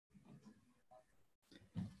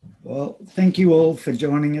Well, thank you all for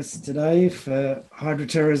joining us today for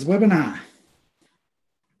Hydroterra's webinar.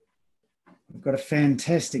 We've got a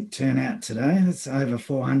fantastic turnout today. It's over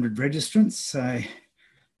 400 registrants, so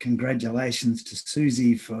congratulations to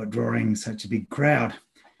Suzie for drawing such a big crowd.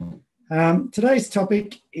 Today's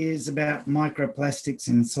topic is about microplastics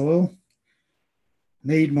in soil.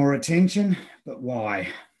 Need more attention, but why?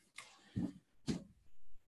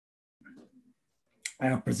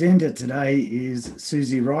 Our presenter today is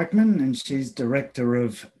Suzie Reichman, and she's Director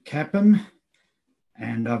of CAPIM,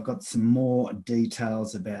 and I've got some more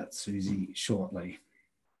details about Suzie shortly.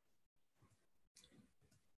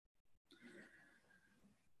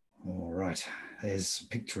 All right, there's a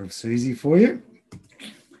picture of Suzie for you.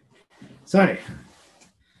 So,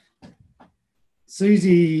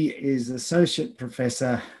 Suzie is Associate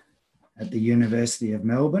Professor at the University of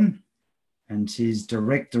Melbourne, and she's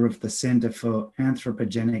Director of the Centre for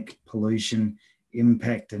Anthropogenic Pollution,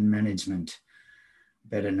 Impact and Management,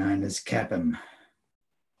 better known as CAPIM.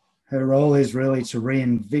 Her role is really to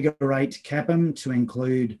reinvigorate CAPIM to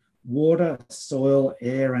include water, soil,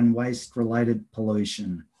 air and waste-related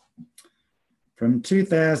pollution. From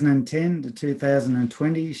 2010 to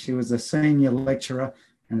 2020, she was a Senior Lecturer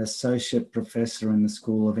and Associate Professor in the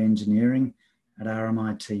School of Engineering at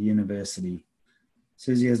RMIT University.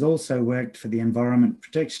 Suzie has also worked for the Environment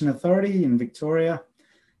Protection Authority in Victoria,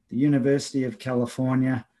 the University of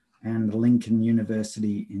California and Lincoln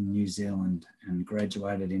University in New Zealand, and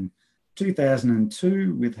graduated in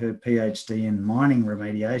 2002 with her PhD in mining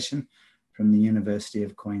remediation from the University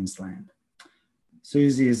of Queensland.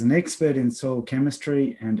 Suzie is an expert in soil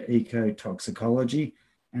chemistry and ecotoxicology,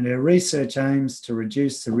 and her research aims to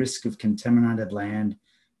reduce the risk of contaminated land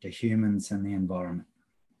to humans and the environment.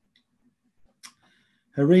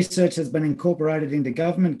 Her research has been incorporated into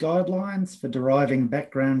government guidelines for deriving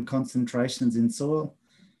background concentrations in soil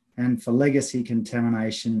and for legacy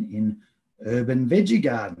contamination in urban veggie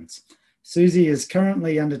gardens. Suzie is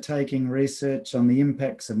currently undertaking research on the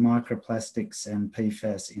impacts of microplastics and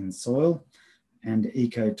PFAS in soil and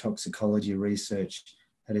ecotoxicology research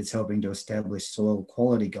that is helping to establish soil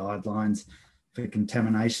quality guidelines for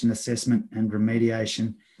contamination assessment and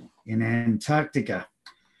remediation in Antarctica.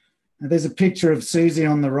 Now, there's a picture of Suzie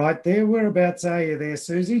on the right there. Whereabouts are you there,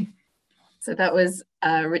 Suzie? So that was,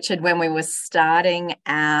 Richard, when we were starting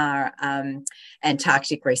our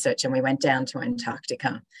Antarctic research, and we went down to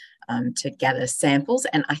Antarctica to gather samples.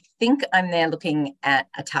 And I think I'm there looking at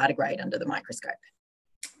a tardigrade under the microscope.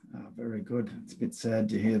 Oh, very good. It's a bit sad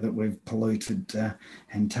to hear that we've polluted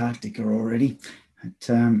Antarctica already. But,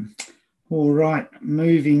 all right,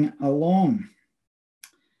 moving along.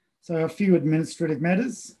 So a few administrative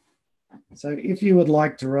matters. So if you would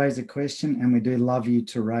like to raise a question, and we do love you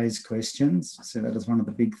to raise questions, so that is one of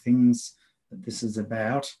the big things that this is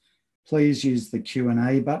about, please use the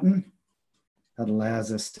Q&A button. That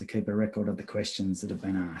allows us to keep a record of the questions that have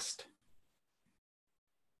been asked.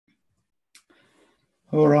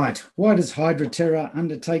 All right, why does Hydroterra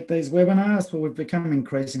undertake these webinars? Well, we've become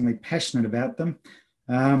increasingly passionate about them.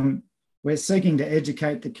 We're seeking to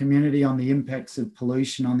educate the community on the impacts of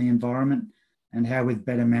pollution on the environment and how with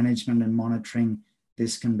better management and monitoring,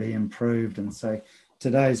 this can be improved. And so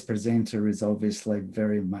today's presenter is obviously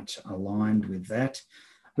very much aligned with that.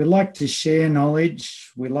 We like to share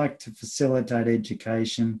knowledge, we like to facilitate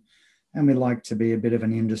education, and we like to be a bit of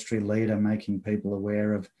an industry leader, making people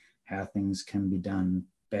aware of how things can be done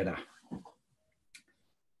better.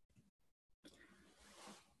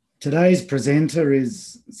 Today's presenter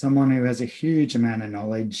is someone who has a huge amount of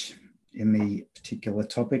knowledge in the particular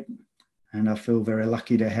topic, and I feel very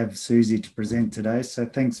lucky to have Suzie to present today. So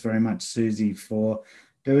thanks very much, Suzie, for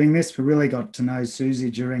doing this. We really got to know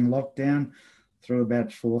Suzie during lockdown through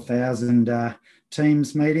about 4,000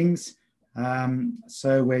 Teams meetings.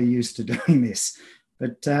 So we're used to doing this.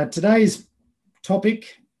 But today's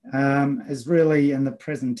topic is really, and the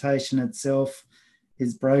presentation itself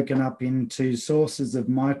is broken up into sources of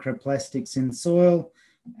microplastics in soil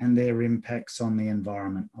and their impacts on the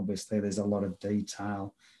environment. Obviously, there's a lot of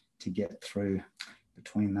detail to get through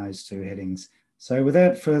between those two headings. So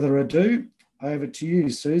without further ado, over to you,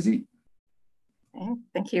 Suzie.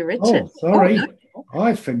 Thank you, Richard. Oh, sorry,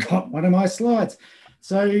 I forgot one of my slides.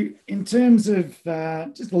 So in terms of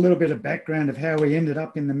just a little bit of background of how we ended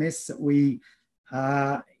up in the mess that we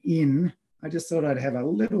are in, I just thought I'd have a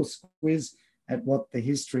little quiz at what the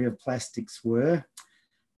history of plastics were.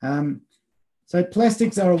 So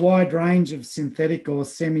plastics are a wide range of synthetic or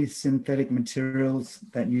semi-synthetic materials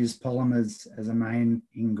that use polymers as a main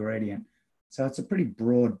ingredient. So it's a pretty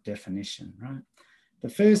broad definition, right? The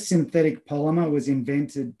first synthetic polymer was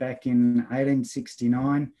invented back in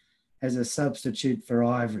 1869 as a substitute for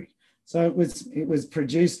ivory. So it was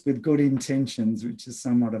produced with good intentions, which is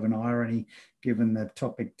somewhat of an irony given the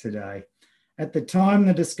topic today. At the time,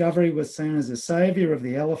 the discovery was seen as a saviour of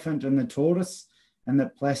the elephant and the tortoise, and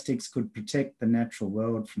that plastics could protect the natural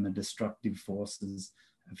world from the destructive forces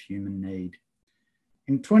of human need.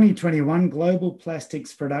 In 2021, global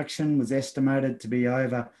plastics production was estimated to be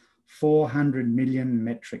over 400 million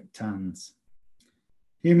metric tonnes.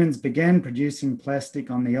 Humans began producing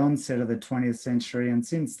plastic on the onset of the 20th century, and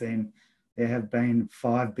since then, there have been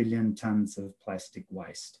 5 billion tonnes of plastic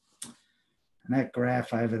waste. And that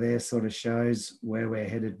graph over there sort of shows where we're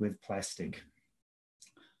headed with plastic.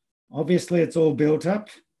 Obviously, it's all built up.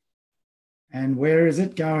 And where is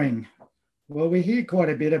it going? Well, we hear quite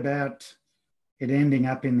a bit about it ending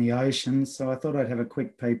up in the oceans, so I thought I'd have a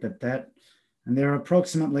quick peep at that. And there are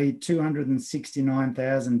approximately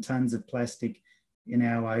 269,000 tonnes of plastic in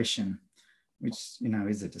our ocean, which, you know,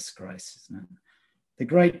 is a disgrace, isn't it? The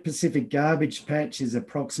Great Pacific Garbage Patch is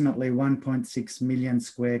approximately 1.6 million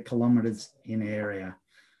square kilometres in area.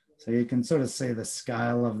 So you can sort of see the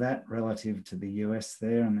scale of that relative to the US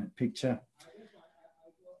there in that picture.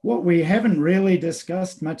 What we haven't really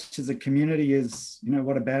discussed much as a community is, you know,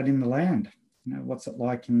 what about in the land? You know, what's it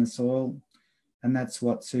like in the soil? And that's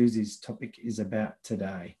what Suzie's topic is about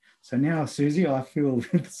today. So now, Suzie, I feel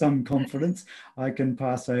with some confidence I can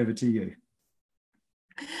pass over to you.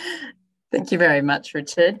 Thank you very much,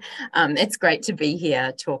 Richard. It's great to be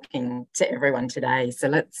here talking to everyone today. So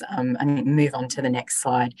let's move on to the next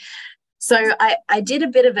slide. So I did a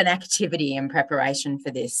bit of an activity in preparation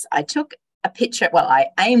for this. I took a picture, well, I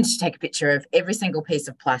aimed to take a picture of every single piece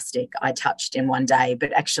of plastic I touched in one day,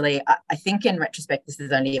 but actually I think in retrospect this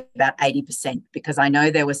is only about 80% because I know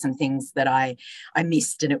there were some things that I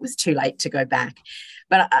missed and it was too late to go back.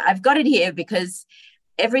 But I've got it here because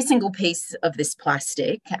every single piece of this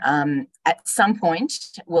plastic at some point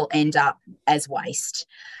will end up as waste.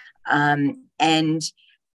 And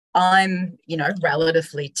I'm, you know,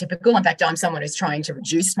 relatively typical. In fact, I'm someone who's trying to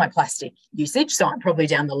reduce my plastic usage, so I'm probably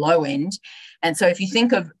down the low end. And so if you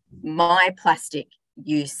think of my plastic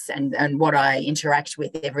use and what I interact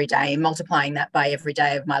with every day, multiplying that by every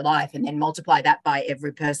day of my life and then multiply that by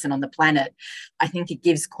every person on the planet, I think it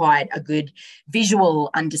gives quite a good visual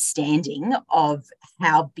understanding of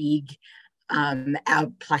how big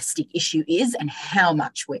our plastic issue is and how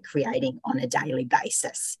much we're creating on a daily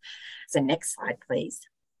basis. So next slide, please.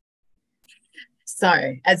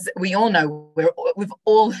 So as we all know, we've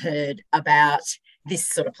all heard about this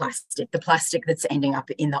sort of plastic, the plastic that's ending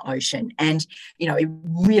up in the ocean. And, you know, it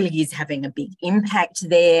really is having a big impact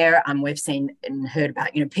there. We've seen and heard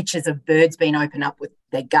about, you know, pictures of birds being opened up with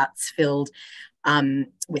their guts filled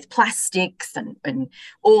with plastics and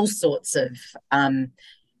all sorts of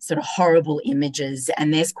sort of horrible images.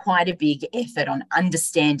 And there's quite a big effort on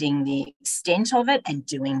understanding the extent of it and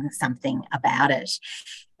doing something about it.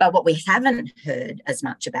 But what we haven't heard as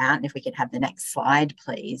much about, and if we could have the next slide,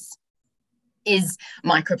 please, is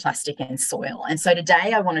microplastic in soil. And so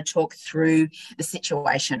today I want to talk through the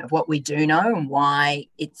situation of what we do know and why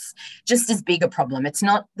it's just as big a problem. It's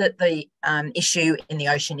not that the issue in the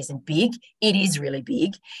ocean isn't big. It is really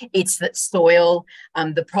big. It's that soil,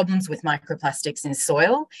 the problems with microplastics in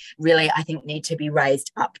soil really, I think, need to be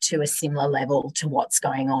raised up to a similar level to what's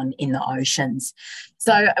going on in the oceans.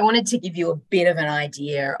 So I wanted to give you a bit of an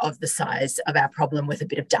idea of the size of our problem with a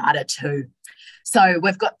bit of data too. So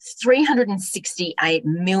we've got 368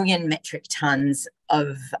 million metric tonnes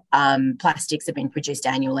of plastics have been produced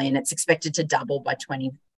annually, and it's expected to double by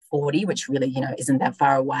 2040, which really, you know, isn't that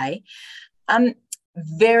far away.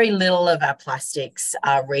 Very little of our plastics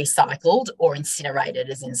are recycled or incinerated,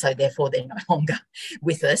 as in, so therefore they're no longer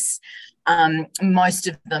with us. Most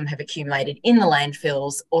of them have accumulated in the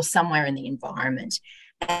landfills or somewhere in the environment.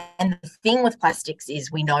 And the thing with plastics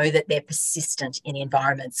is we know that they're persistent in the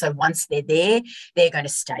environment. So once they're there, they're going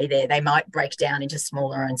to stay there. They might break down into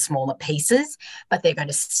smaller and smaller pieces, but they're going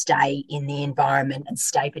to stay in the environment and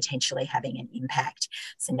stay potentially having an impact.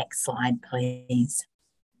 So next slide, please.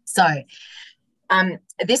 So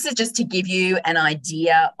this is just to give you an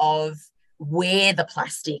idea of where the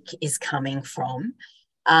plastic is coming from.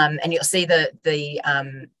 And you'll see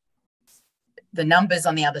the numbers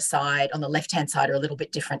on the other side, on the left-hand side, are a little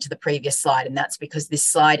bit different to the previous slide, and that's because this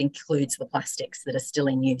slide includes the plastics that are still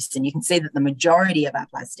in use. And you can see that the majority of our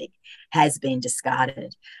plastic has been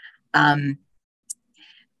discarded.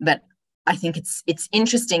 But I think it's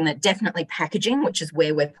interesting that definitely packaging, which is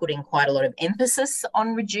where we're putting quite a lot of emphasis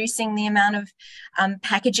on reducing the amount of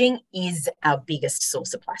packaging, is our biggest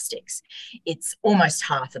source of plastics. It's almost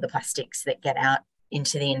half of the plastics that get out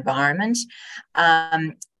into the environment.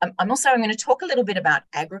 I'm going to talk a little bit about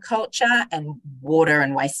agriculture and water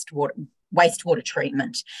and wastewater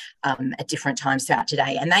treatment at different times throughout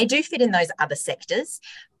today. And they do fit in those other sectors,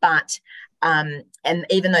 but and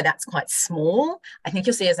even though that's quite small, I think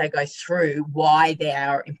you'll see as I go through why they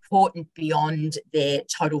are important beyond their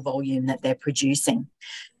total volume that they're producing.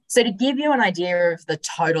 So to give you an idea of the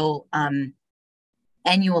total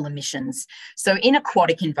annual emissions. So in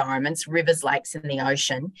aquatic environments, rivers, lakes, and the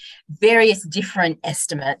ocean, various different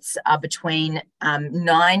estimates are between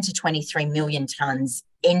 9 to 23 million tonnes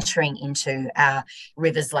entering into our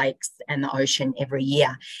rivers, lakes, and the ocean every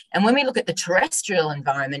year. And when we look at the terrestrial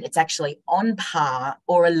environment, it's actually on par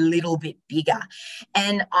or a little bit bigger.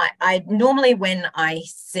 And I normally, when I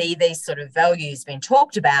see these sort of values being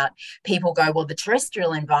talked about, people go, well, the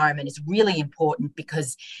terrestrial environment is really important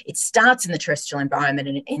because it starts in the terrestrial environment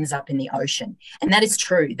and it ends up in the ocean. And that is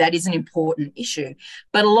true. That is an important issue.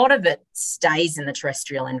 But a lot of it stays in the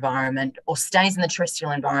terrestrial environment or stays in the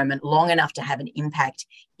terrestrial environment long enough to have an impact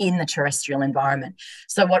in the terrestrial environment.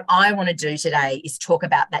 So what I want to do today is talk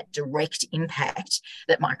about that direct impact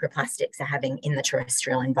that microplastics are having in the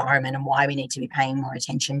terrestrial environment and why we need to be paying more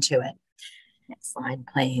attention to it. Next slide,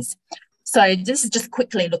 please. So this is just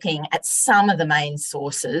quickly looking at some of the main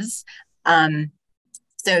sources.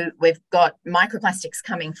 So we've got microplastics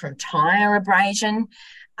coming from tyre abrasion,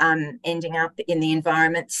 ending up in the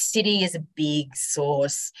environment. City is a big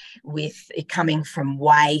source, with it coming from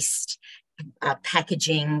waste,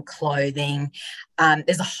 packaging, clothing.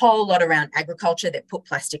 There's a whole lot around agriculture that put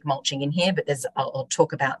plastic mulching in here, but I'll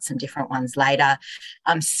talk about some different ones later.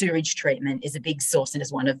 Sewage treatment is a big source and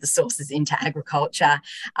is one of the sources into agriculture,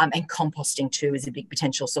 and composting too is a big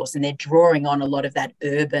potential source, and they're drawing on a lot of that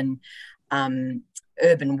urban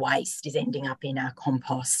waste is ending up in our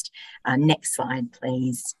compost. Next slide,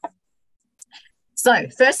 please. So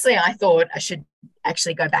firstly, I thought I should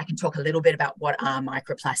actually go back and talk a little bit about what are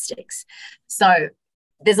microplastics. So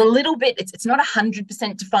there's a little bit, it's not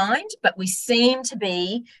 100% defined, but we seem to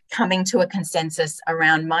be coming to a consensus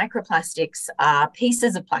around microplastics are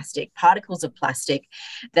pieces of plastic, particles of plastic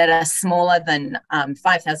that are smaller than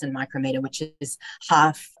 5,000 micrometer, which is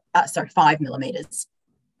 5 millimeters.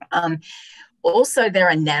 Also, there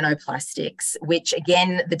are nanoplastics, which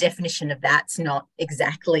again, the definition of that's not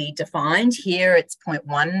exactly defined. Here it's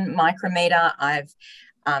 0.1 micrometer. I've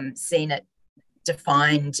seen it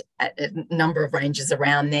defined at a number of ranges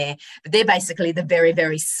around there, but they're basically the very,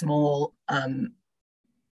 very small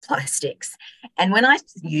plastics. And when I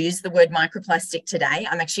use the word microplastic today,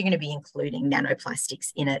 I'm actually going to be including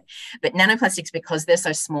nanoplastics in it. But nanoplastics, because they're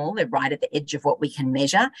so small, they're right at the edge of what we can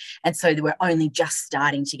measure. And so we're only just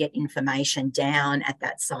starting to get information down at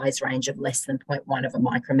that size range of less than 0.1 of a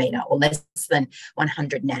micrometer or less than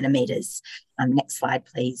 100 nanometers. Next slide,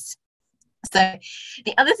 please. So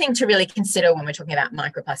the other thing to really consider when we're talking about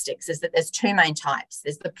microplastics is that there's two main types.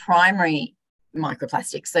 There's the primary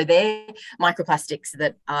microplastics. So they're microplastics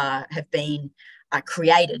that have been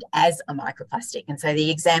created as a microplastic. And so the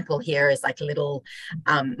example here is like little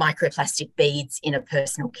microplastic beads in a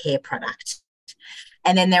personal care product.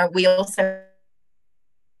 And then we also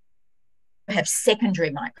have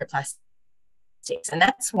secondary microplastics. And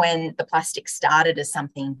that's when the plastic started as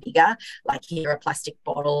something bigger, like here a plastic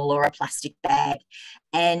bottle or a plastic bag.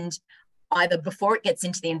 And either before it gets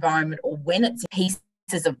into the environment or when it's pieces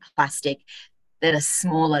of plastic that are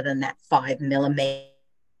smaller than that 5 millimeter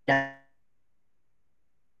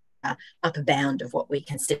upper bound of what we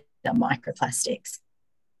consider microplastics.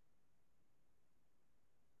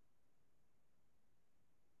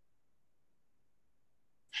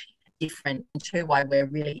 Different to why we're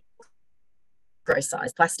really gross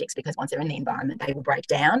size plastics, because once they're in the environment, they will break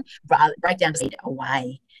down to feed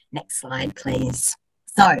away. Next slide, please.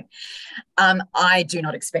 So I do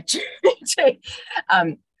not expect you to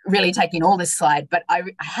really take in all this slide, but I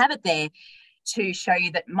have it there to show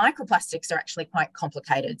you that microplastics are actually quite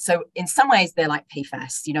complicated. So in some ways, they're like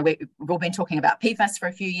PFAS. You know, we've all been talking about PFAS for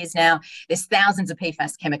a few years now. There's thousands of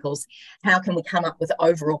PFAS chemicals. How can we come up with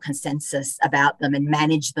overall consensus about them and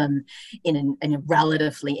manage them in a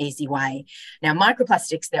relatively easy way? Now,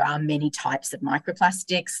 microplastics, there are many types of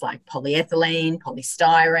microplastics like polyethylene,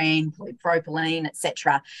 polystyrene, polypropylene,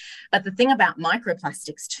 etc. But the thing about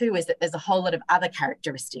microplastics too is that there's a whole lot of other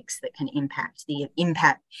characteristics that can affect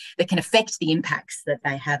the impacts that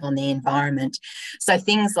they have on the environment. So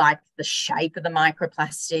things like the shape of the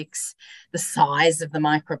microplastics, the size of the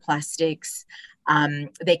microplastics,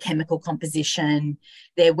 their chemical composition,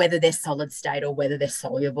 whether they're solid state or whether they're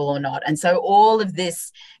soluble or not. And so all of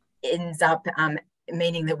this ends up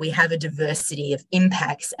meaning that we have a diversity of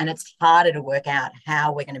impacts, and it's harder to work out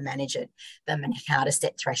how we're going to manage them and how to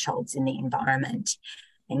set thresholds in the environment.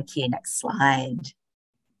 Thank you. Next slide.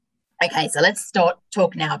 Okay, so let's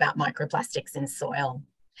talk now about microplastics in soil.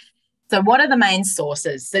 So what are the main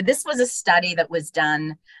sources? So this was a study that was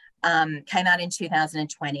done, came out in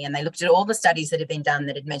 2020, and they looked at all the studies that had been done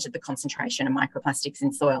that had measured the concentration of microplastics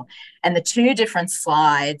in soil. And the two different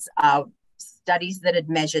slides are studies that had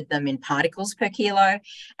measured them in particles per kilo,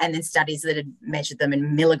 and then studies that had measured them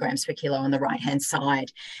in milligrams per kilo on the right-hand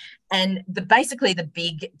side. And basically the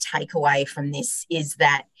big takeaway from this is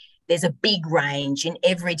that there's a big range in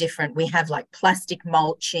every different, we have like plastic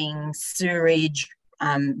mulching, sewage,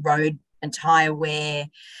 road and tyre wear,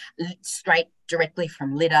 straight directly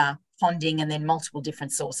from litter, ponding, and then multiple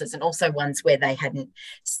different sources, and also ones where they hadn't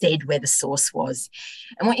said where the source was.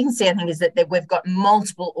 And what you can see, I think, is that we've got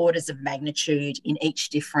multiple orders of magnitude in each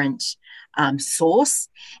different source,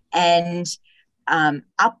 and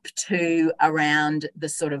up to around the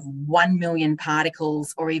sort of 1 million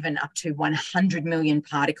particles, or even up to 100 million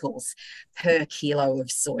particles per kilo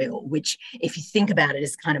of soil, which, if you think about it,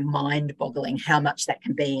 is kind of mind-boggling how much that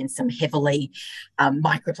can be in some heavily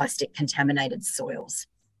microplastic contaminated soils.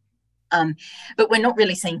 But we're not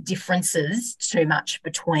really seeing differences too much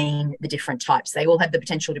between the different types. They all have the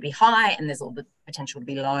potential to be high, and there's all the potential to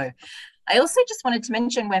be low. I also just wanted to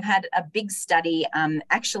mention we've had a big study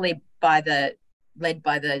actually led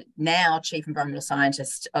by the now Chief Environmental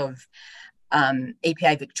Scientist of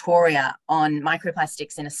EPA Victoria on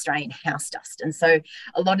microplastics in Australian house dust. And so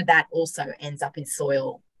a lot of that also ends up in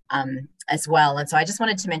soil as well. And so I just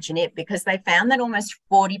wanted to mention it because they found that almost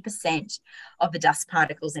 40% of the dust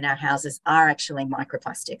particles in our houses are actually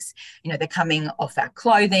microplastics. You know, they're coming off our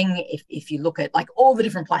clothing. If you look at like all the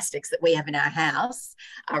different plastics that we have in our house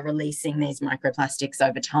are releasing these microplastics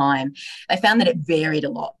over time. They found that it varied a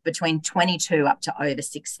lot, between 22 up to over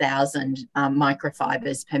 6,000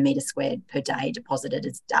 microfibers per metre squared per day deposited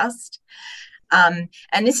as dust. And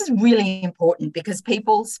this is really important because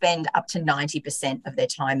people spend up to 90% of their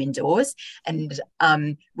time indoors. And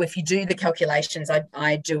if you do the calculations,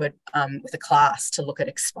 I do it with a class to look at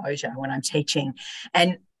exposure when I'm teaching.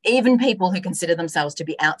 And even people who consider themselves to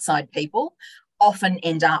be outside people often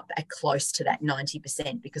end up at close to that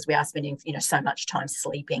 90% because we are spending, so much time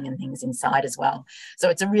sleeping and things inside as well. So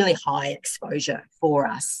it's a really high exposure for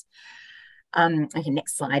us. Okay,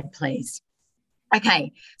 next slide, please.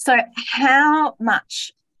 Okay, so how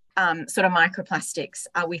much sort of microplastics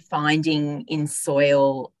are we finding in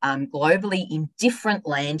soil globally in different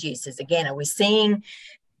land uses? Again, are we seeing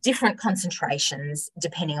different concentrations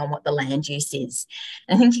depending on what the land use is?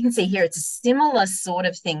 And I think you can see here it's a similar sort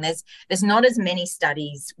of thing. There's not as many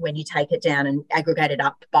studies when you take it down and aggregate it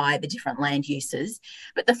up by the different land uses,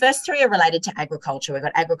 but the first three are related to agriculture. We've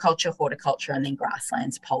got agriculture, horticulture, and then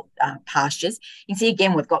grasslands, pastures. You can see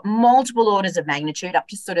again we've got multiple orders of magnitude up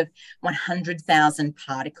to sort of 100,000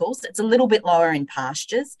 particles. It's a little bit lower in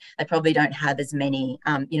pastures. They probably don't have as many,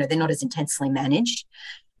 they're not as intensely managed.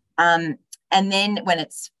 And then when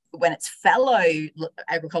it's fallow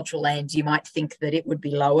agricultural land, you might think that it would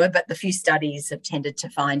be lower, but the few studies have tended to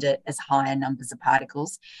find it as higher numbers of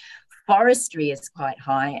particles. Forestry is quite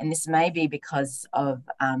high, and this may be because of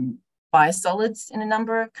biosolids in a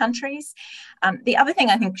number of countries. The other thing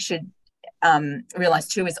I think should realise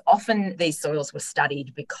too is often these soils were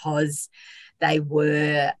studied because they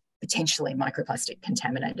were potentially microplastic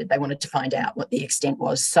contaminated. They wanted to find out what the extent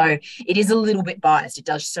was. So it is a little bit biased. It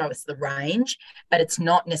does show us the range, but it's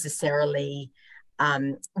not necessarily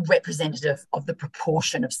representative of the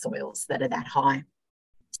proportion of soils that are that high.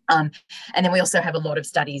 And then we also have a lot of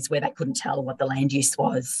studies where they couldn't tell what the land use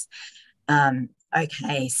was.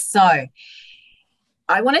 Okay, so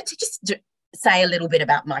I wanted to just say a little bit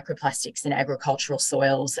about microplastics in agricultural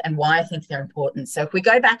soils and why I think they're important. So if we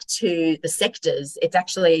go back to the sectors, it's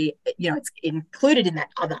actually, it's included in that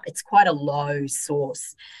other. It's quite a low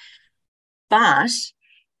source. But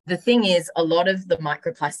the thing is, a lot of the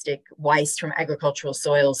microplastic waste from agricultural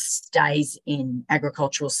soils stays in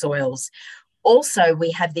agricultural soils. Also,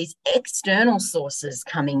 we have these external sources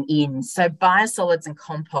coming in. So biosolids and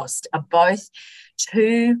compost are both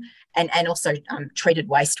two, and also treated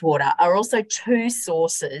wastewater are also two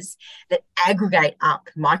sources that aggregate up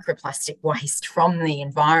microplastic waste from the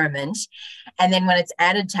environment. And then when it's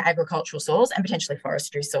added to agricultural soils and potentially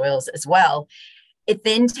forestry soils as well, it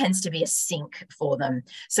then tends to be a sink for them.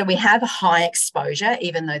 So we have a high exposure,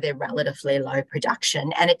 even though they're relatively low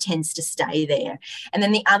production, and it tends to stay there. And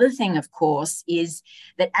then the other thing, of course, is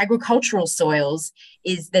that agricultural soils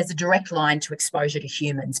there's a direct line to exposure to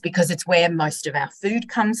humans because it's where most of our food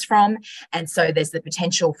comes from. And so there's the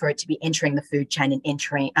potential for it to be entering the food chain and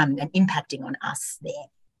and impacting on us there.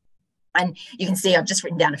 And you can see I've just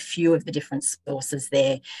written down a few of the different sources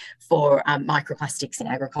there for microplastics in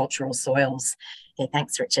agricultural soils. Okay,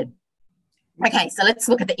 thanks, Richard. Okay, so let's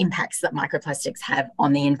look at the impacts that microplastics have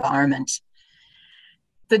on the environment.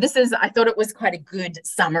 So I thought it was quite a good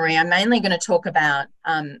summary. I'm mainly going to talk about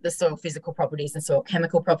the soil physical properties and soil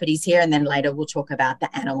chemical properties here, and then later we'll talk about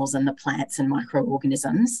the animals and the plants and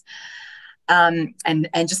microorganisms. And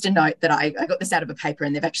just a note that I got this out of a paper,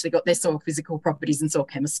 and they've actually got their soil physical properties and soil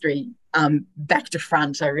chemistry back to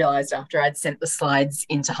front, I realised after I'd sent the slides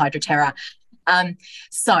into Hydroterra.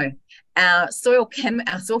 So our soil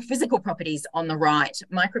physical properties on the right,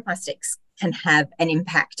 microplastics can have an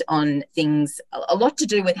impact on things, a lot to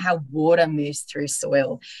do with how water moves through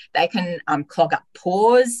soil. They can clog up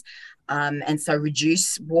pores and so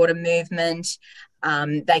reduce water movement.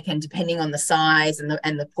 They can, depending on the size and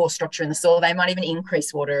the pore structure in the soil, they might even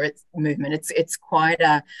increase water movement. It's quite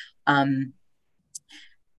a,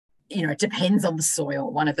 it depends on the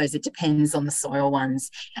soil. One of those, it depends on the soil ones.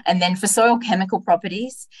 And then for soil chemical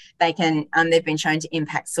properties, they've been shown to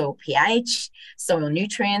impact soil pH, soil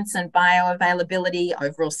nutrients and bioavailability,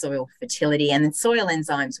 overall soil fertility, and then soil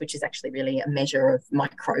enzymes, which is actually really a measure of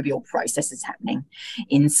microbial processes happening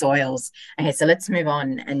in soils. Okay, so let's move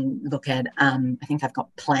on and look at, I think I've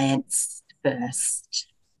got plants first.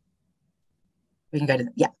 We can go to,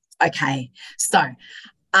 yeah, okay. So,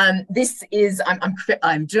 this is,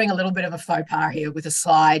 I'm doing a little bit of a faux pas here with a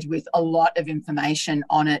slide with a lot of information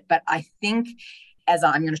on it, but I think as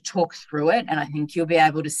I'm going to talk through it, and I think you'll be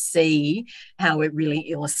able to see how it really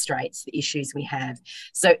illustrates the issues we have.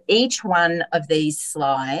 So each one of these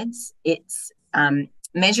slides, it's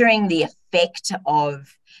measuring the effect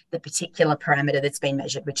of the particular parameter that's been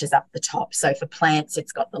measured, which is up the top. So for plants,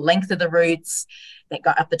 it's got the length of the roots that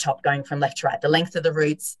got up the top going from left to right, the length of the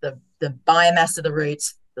roots, the biomass of the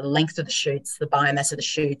roots, the length of the shoots, the biomass of the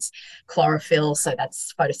shoots, chlorophyll, so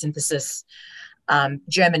that's photosynthesis,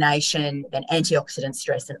 germination, then antioxidant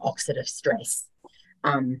stress and oxidative stress.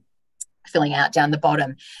 Filling out down the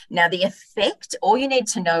bottom. Now, the effect, all you need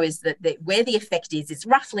to know is that where the effect is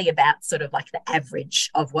roughly about sort of like the average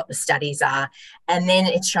of what the studies are. And then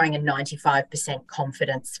it's showing a 95%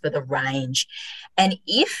 confidence for the range. And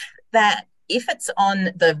if it's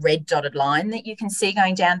on the red dotted line that you can see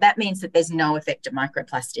going down, that means that there's no effect of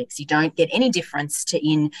microplastics. You don't get any difference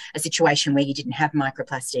in a situation where you didn't have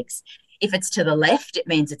microplastics. If it's to the left, it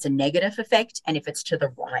means it's a negative effect. And if it's to the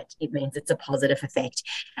right, it means it's a positive effect.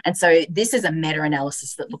 And so this is a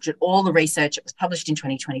meta-analysis that looked at all the research. It was published in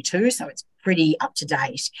 2022, so it's pretty up to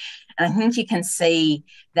date. And I think you can see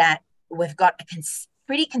that we've got a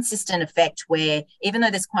pretty consistent effect where even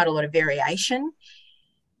though there's quite a lot of variation,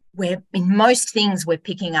 where in most things we're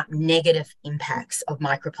picking up negative impacts of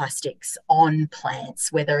microplastics on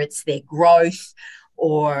plants, whether it's their growth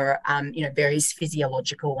or various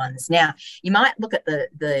physiological ones. Now, you might look at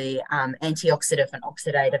the antioxidant and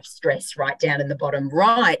oxidative stress right down in the bottom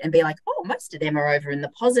right and be like, oh, most of them are over in the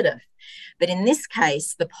positive. But in this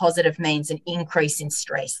case, the positive means an increase in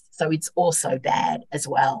stress. So it's also bad as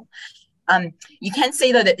well. You can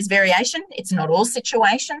see, though, that there's variation. It's not all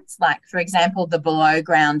situations. Like, for example, the below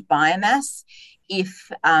ground biomass,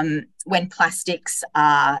 when plastics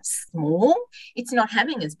are small, it's not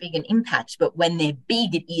having as big an impact, but when they're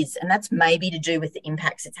big, it is. And that's maybe to do with the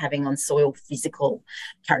impacts it's having on soil physical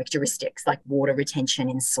characteristics like water retention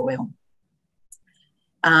in soil.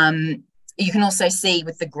 You can also see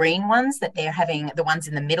with the green ones that they're having, the ones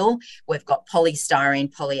in the middle, we've got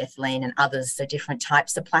polystyrene, polyethylene and others, so different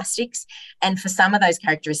types of plastics. And for some of those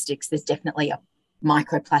characteristics, there's definitely a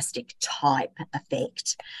microplastic type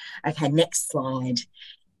effect. Okay, next slide.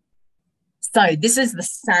 So this is the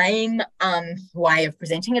same way of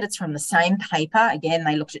presenting it. It's from the same paper. Again,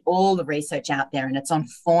 they looked at all the research out there and it's on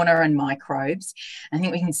fauna and microbes. I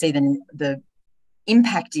think we can see the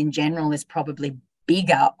impact in general is probably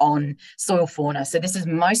bigger on soil fauna. So this is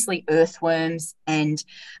mostly earthworms and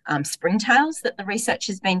springtails that the research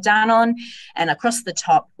has been done on. And across the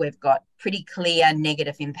top, we've got pretty clear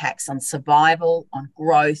negative impacts on survival, on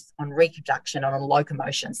growth, on reproduction, and on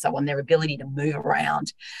locomotion, so on their ability to move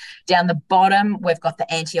around. Down the bottom, we've got the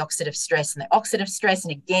antioxidant stress and the oxidative stress.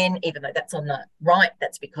 And again, even though that's on the right,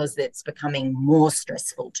 that's because it's becoming more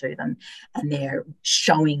stressful to them and they're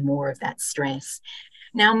showing more of that stress.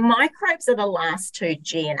 Now, microbes are the last two,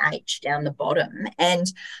 G and H, down the bottom. And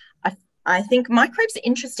I think microbes are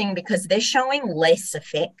interesting because they're showing less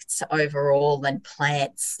effects overall than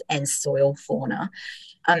plants and soil fauna.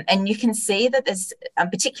 And you can see that there's,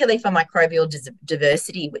 particularly for microbial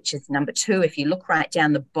diversity, which is number 2, if you look right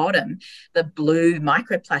down the bottom, the blue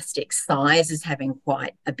microplastic size is having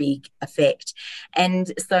quite a big effect.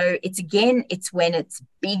 And so it's when it's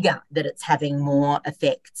bigger that it's having more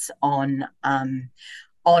effects on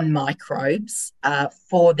microbes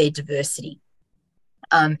for their diversity.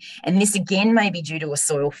 And this again may be due to a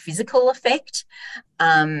soil physical effect.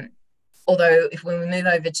 Although if we move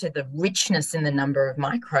over to the richness in the number of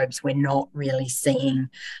microbes, we're not really seeing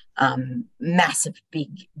massive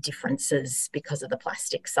big differences because of the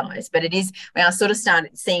plastic size. But we are sort of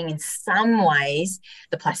started seeing in some ways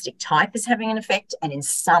the plastic type is having an effect, and in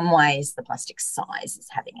some ways the plastic size is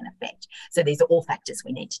having an effect. So these are all factors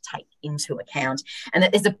we need to take into account, and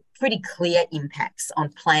that there's a pretty clear impacts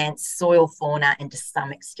on plants, soil fauna, and to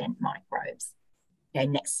some extent microbes. Okay,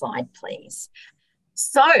 next slide, please.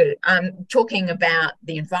 So talking about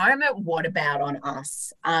the environment, what about on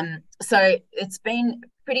us? So it's been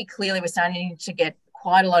pretty clearly, we're starting to get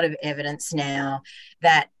quite a lot of evidence now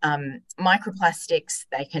that microplastics,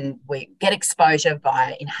 we get exposure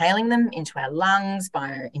by inhaling them into our lungs,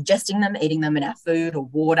 by ingesting them, eating them in our food or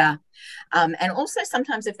water, and also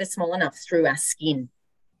sometimes if they're small enough through our skin.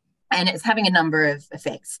 And it's having a number of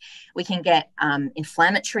effects. We can get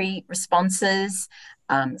inflammatory responses,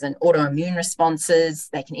 and autoimmune responses.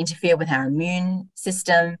 They can interfere with our immune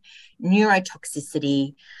system,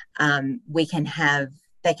 neurotoxicity.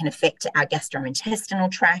 They can affect our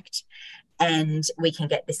gastrointestinal tract, and we can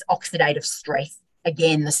get this oxidative stress.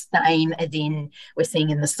 Again, the same as we're seeing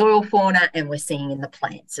in the soil fauna and we're seeing in the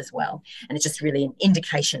plants as well. And it's just really an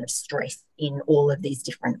indication of stress in all of these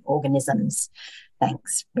different organisms.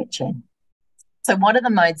 Thanks, Richard. So what are the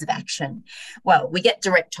modes of action? Well, we get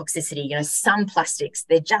direct toxicity. Some plastics,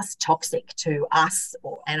 they're just toxic to us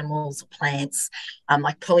or animals or plants,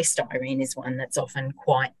 like polystyrene is one that's often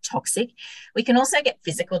quite toxic. We can also get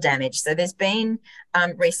physical damage. So there's been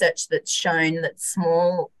research that's shown that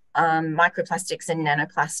small microplastics and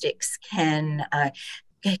nanoplastics can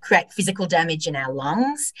create physical damage in our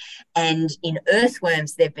lungs, and in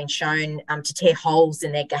earthworms they've been shown to tear holes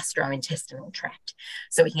in their gastrointestinal tract,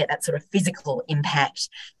 so we can get that sort of physical impact.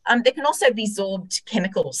 There can also be sorbed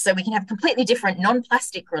chemicals, so we can have completely different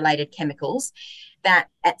non-plastic related chemicals that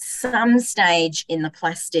at some stage in the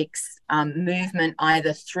plastics movement,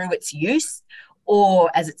 either through its use or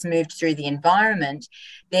as it's moved through the environment,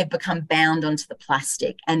 they've become bound onto the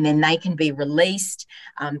plastic, and then they can be released,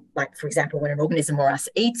 like, for example, when an organism or us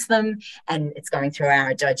eats them and it's going through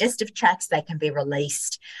our digestive tracts, they can be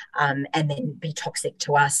released and then be toxic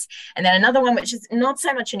to us. And then another one, which is not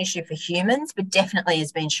so much an issue for humans, but definitely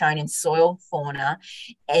has been shown in soil fauna,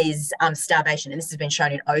 is starvation. And this has been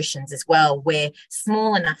shown in oceans as well, where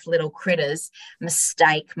small enough little critters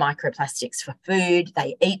mistake microplastics for food.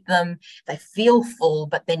 They eat them, they feel full,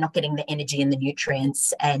 but they're not getting the energy and the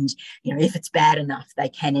nutrients. And, if it's bad enough, they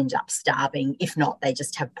can end up starving. If not, they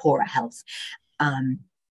just have poorer health.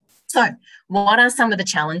 So what are some of the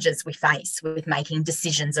challenges we face with making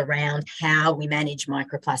decisions around how we manage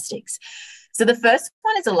microplastics? So the first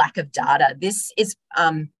one is a lack of data. This is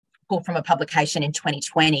pulled from a publication in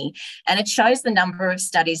 2020, and it shows the number of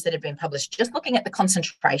studies that have been published just looking at the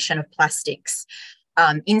concentration of plastics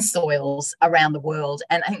in soils around the world.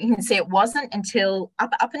 And you can see it wasn't until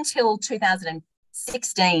up until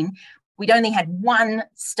 2016, we'd only had one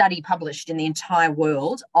study published in the entire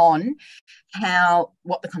world on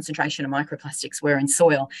what the concentration of microplastics were in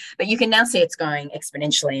soil. But you can now see it's going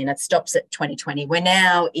exponentially, and it stops at 2020. We're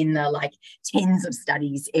now in the tens of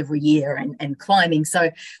studies every year and climbing. So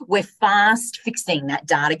we're fast fixing that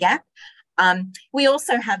data gap. We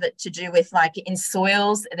also have it to do with, in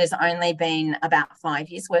soils, there's only been about 5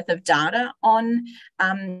 years worth of data on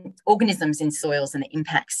organisms in soils and the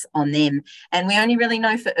impacts on them. And we only really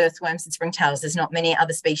know for earthworms and springtails. There's not many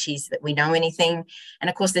other species that we know anything. And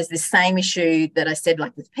of course, there's this same issue that I said,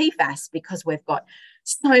 with PFAS, because we've got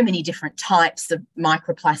so many different types of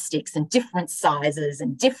microplastics and different sizes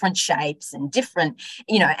and different shapes and different,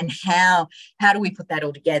 and how do we put that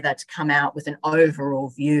all together to come out with an overall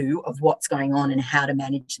view of what's going on and how to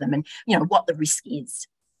manage them and, what the risk is.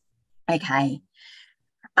 Okay.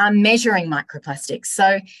 Measuring microplastics.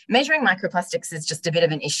 So measuring microplastics is just a bit of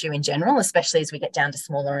an issue in general, especially as we get down to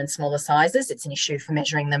smaller and smaller sizes. It's an issue for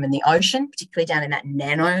measuring them in the ocean, particularly down in that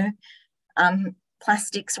nano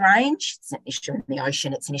plastics range. It's an issue in the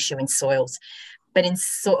ocean, it's an issue in soils. But in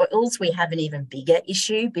soils, we have an even bigger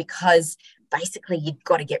issue because basically you've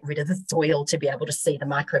got to get rid of the soil to be able to see the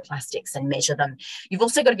microplastics and measure them. You've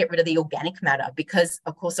also got to get rid of the organic matter because,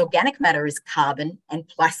 of course, organic matter is carbon and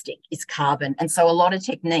plastic is carbon. And so a lot of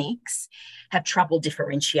techniques have trouble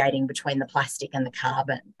differentiating between the plastic and the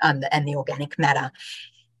carbon and the organic matter.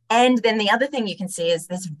 And then the other thing you can see is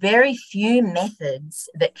there's very few methods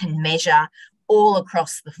that can measure all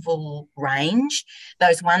across the full range.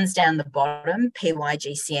 Those ones down the bottom,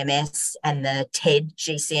 PYGCMS and the TED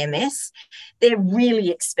GCMS, they're really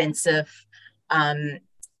expensive. And,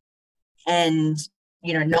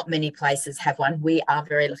 you know, not many places have one. We are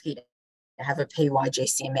very lucky to have a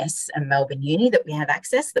PYGCMS at Melbourne Uni that we have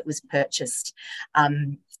access, that was purchased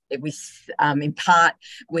in part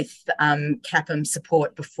with CAPIM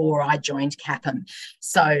support before I joined CAPIM.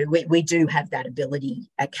 So we do have that ability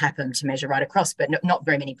at CAPIM to measure right across, but not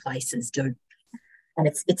very many places do. And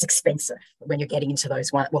it's expensive when you're getting into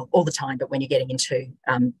those ones, well, all the time, but when you're getting into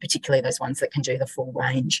particularly those ones that can do the full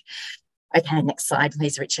range. Okay, next slide,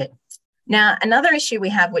 please, Richard. Now, another issue we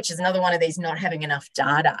have, which is another one of these not having enough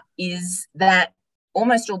data, is that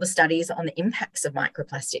almost all the studies on the impacts of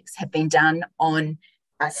microplastics have been done on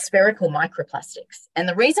spherical microplastics. And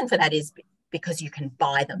the reason for that is because you can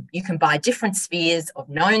buy them. You can buy different spheres of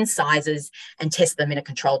known sizes and test them in a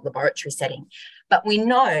controlled laboratory setting. But we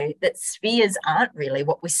know that spheres aren't really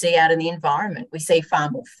what we see out in the environment. We see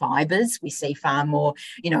far more fibers. We see far more,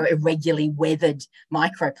 you know, irregularly weathered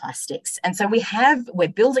microplastics. And so we're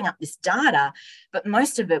building up this data, but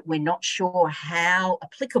most of it, we're not sure how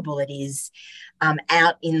applicable it is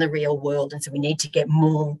out in the real world. And so we need to get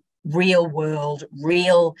more real world,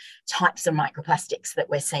 real types of microplastics that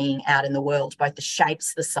we're seeing out in the world, both the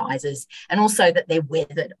shapes, the sizes, and also that they're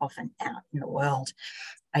weathered often out in the world.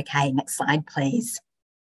 Okay, next slide, please.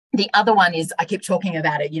 The other one is, I keep talking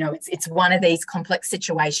about it, you know, it's one of these complex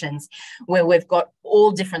situations where we've got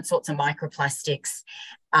all different sorts of microplastics,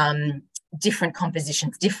 different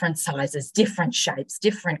compositions, different sizes, different shapes,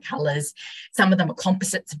 different colours. Some of them are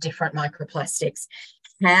composites of different microplastics.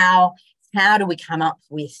 How do we come up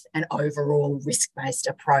with an overall risk-based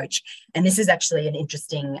approach? And this is actually an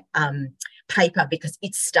interesting paper because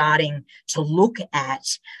it's starting to look at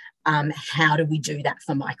how do we do that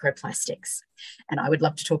for microplastics. And I would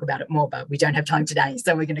love to talk about it more, but we don't have time today.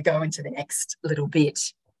 So we're going to go into the next little bit.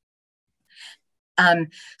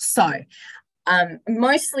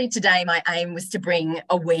 Mostly today, my aim was to bring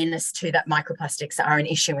awareness to that microplastics are an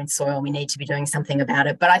issue in soil. We need to be doing something about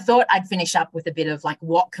it. But I thought I'd finish up with a bit of like,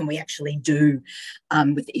 what can we actually do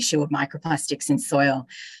with the issue of microplastics in soil?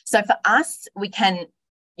 So for us, we can,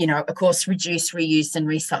 you know, of course, reduce, reuse and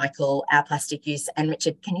recycle our plastic use. And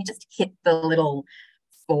Richard, can you just hit the little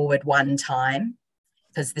forward one time?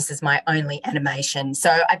 Because this is my only animation.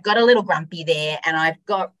 So I've got a little grumpy there and I've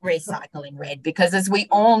got recycle in red because as we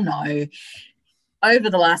all know,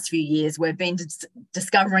 over the last few years, we've been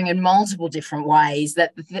discovering in multiple different ways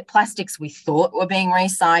that the plastics we thought were being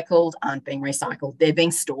recycled aren't being recycled. They're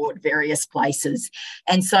being stored various places.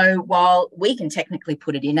 And so while we can technically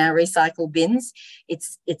put it in our recycle bins,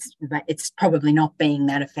 it's probably not being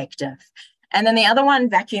that effective. And then the other one,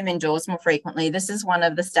 vacuum indoors more frequently. This is one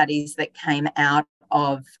of the studies that came out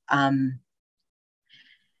of,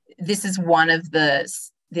 this is one of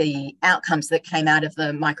the outcomes that came out of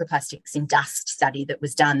the microplastics in dust study that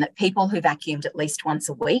was done, that people who vacuumed at least once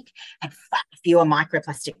a week had far fewer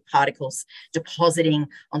microplastic particles depositing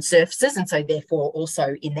on surfaces and so therefore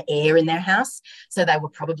also in the air in their house. So they were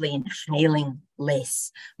probably inhaling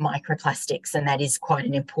less microplastics, and that is quite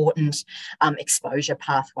an important exposure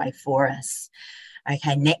pathway for us.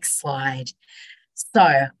 Okay, next slide.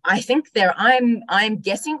 So I think I'm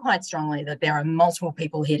guessing quite strongly that there are multiple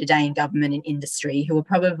people here today in government and industry who are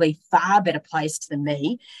probably far better placed than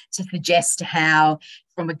me to suggest how,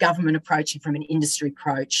 from a government approach and from an industry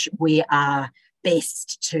approach, we are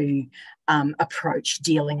best to approach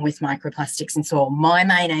dealing with microplastics in soil. My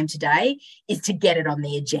main aim today is to get it on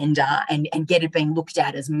the agenda and get it being looked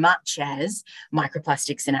at as much as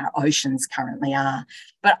microplastics in our oceans currently are.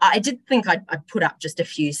 But I did think I'd put up just a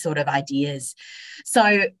few sort of ideas.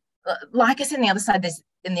 So like I said, on the other side,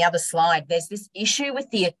 in the other slide, there's this issue with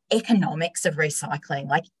the economics of recycling.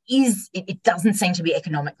 Like, it doesn't seem to be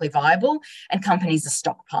economically viable, and companies are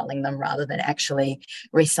stockpiling them rather than actually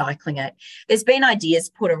recycling it. There's been ideas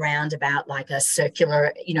put around about like a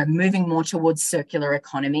circular, you know, moving more towards circular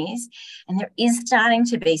economies. And there is starting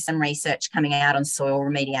to be some research coming out on soil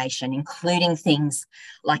remediation, including things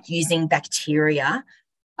like using bacteria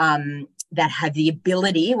that have the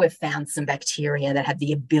ability, we've found some bacteria that have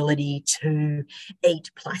the ability to eat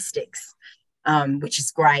plastics, which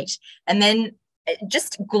is great. And then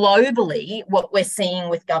just globally, what we're seeing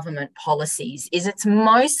with government policies is it's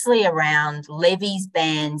mostly around levies,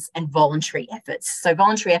 bans, and voluntary efforts. So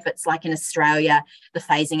voluntary efforts, like in Australia, the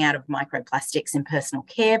phasing out of microplastics in personal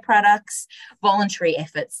care products, voluntary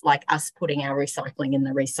efforts like us putting our recycling in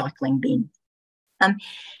the recycling bin.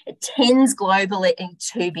 It tends globally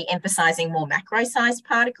to be emphasising more macro-sized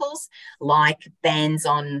particles, like bans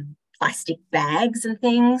on plastic bags and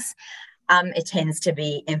things. It tends to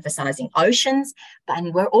be emphasising oceans,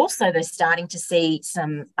 and we're also starting to see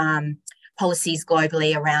some policies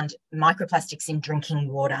globally around microplastics in drinking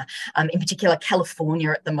water. In particular,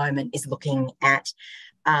 California at the moment is looking at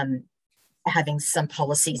having some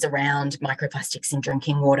policies around microplastics in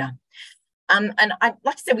drinking water. And like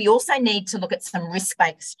I said, we also need to look at some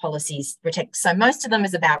risk-based policies to protect. So most of them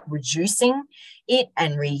is about reducing it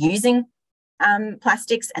and reusing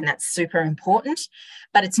plastics, and that's super important,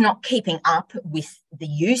 but it's not keeping up with the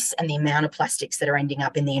use and the amount of plastics that are ending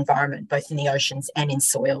up in the environment, both in the oceans and in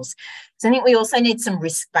soils. So I think we also need some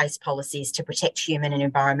risk-based policies to protect human and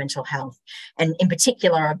environmental health. And in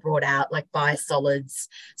particular, I brought out like biosolids,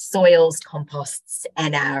 soils, composts,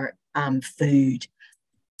 and our food.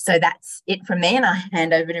 So that's it from me, and I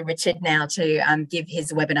hand over to Richard now to give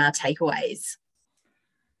his webinar takeaways.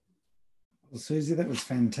 Well, Suzie, that was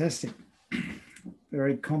fantastic.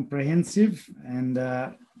 Very comprehensive and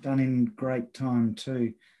done in great time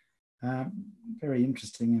too. Very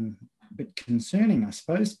interesting and a bit concerning, I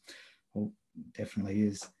suppose. Well, definitely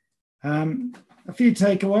is. A few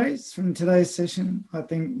takeaways from today's session. I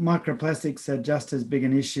think microplastics are just as big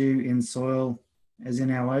an issue in soil as in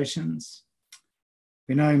our oceans.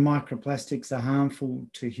 We know microplastics are harmful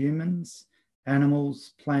to humans,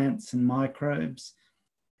 animals, plants and microbes,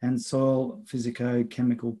 and soil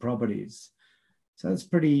physicochemical properties. So that's a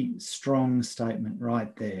pretty strong statement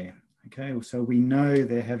right there. Okay, so we know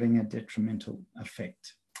they're having a detrimental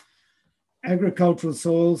effect. Agricultural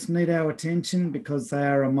soils need our attention because they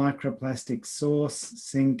are a microplastic source,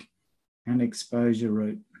 sink, and exposure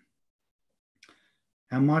route.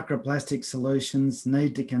 Our microplastic solutions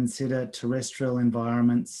need to consider terrestrial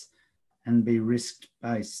environments and be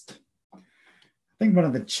risk-based. I think one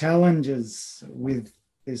of the challenges with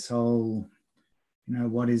this whole,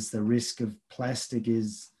 what is the risk of plastic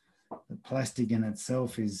is the plastic in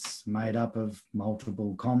itself is made up of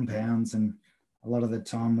multiple compounds, and a lot of the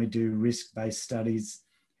time we do risk-based studies,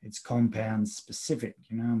 it's compound specific,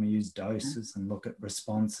 and we use doses and look at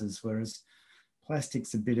responses, whereas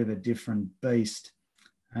plastic's a bit of a different beast.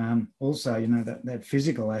 Also, that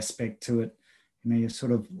physical aspect to it, you're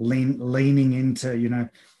sort of leaning into,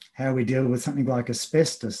 how we deal with something like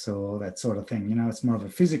asbestos or that sort of thing. It's more of a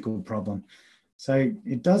physical problem. So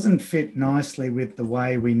it doesn't fit nicely with the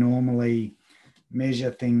way we normally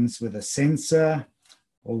measure things with a sensor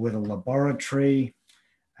or with a laboratory.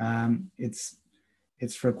 It's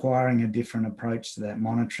requiring a different approach to that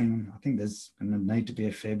monitoring. I think there's going to need to be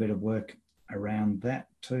a fair bit of work around that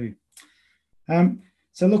too.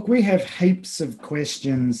 So look, we have heaps of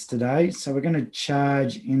questions today, so we're going to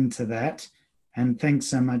charge into that. And thanks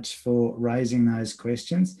so much for raising those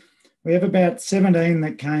questions. We have about 17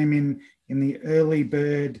 that came in the early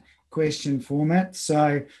bird question format.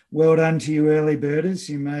 So well done to you early birders.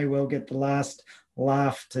 You may well get the last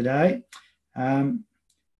laugh today.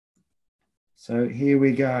 So here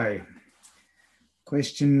we go.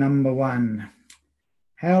 Question number 1.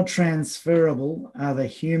 How transferable are the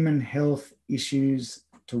human health issues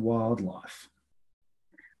to wildlife?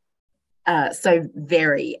 So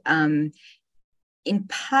very. In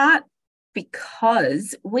part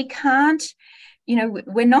because we can't,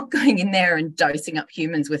 we're not going in there and dosing up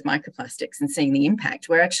humans with microplastics and seeing the impact.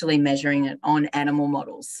 We're actually measuring it on animal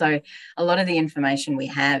models. So a lot of the information we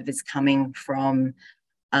have is coming from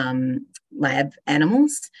lab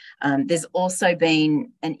animals. There's also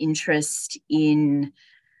been an interest in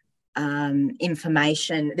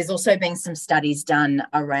information. There's also been some studies done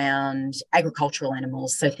around agricultural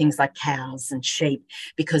animals, so things like cows and sheep,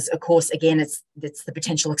 because of course, again, it's the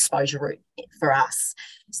potential exposure route for us.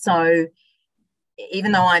 So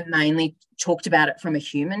even though I mainly talked about it from a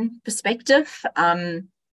human perspective,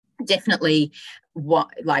 definitely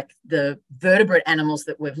the vertebrate animals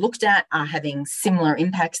that we've looked at are having similar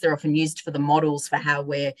impacts. They're often used for the models for how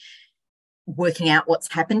we're working out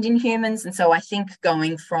what's happened in humans. And so I think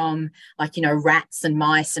going from rats and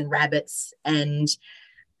mice and rabbits and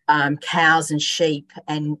cows and sheep,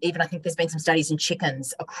 and even I think there's been some studies in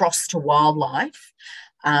chickens across to wildlife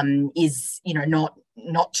is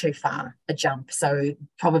not too far a jump. So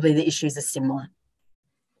probably the issues are similar.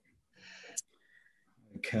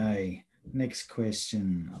 Okay. Next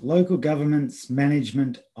question. Local government's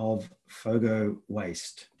management of FOGO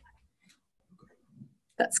waste.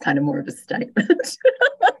 That's kind of more of a statement.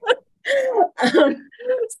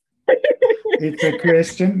 It's a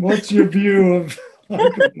question. What's your view of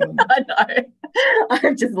local government? I know.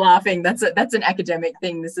 I'm just laughing. That's an academic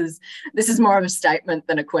thing. This is more of a statement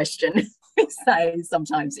than a question. We say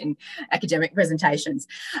sometimes in academic presentations.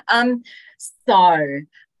 I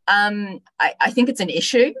think it's an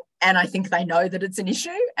issue, and I think they know that it's an issue,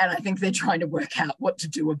 and I think they're trying to work out what to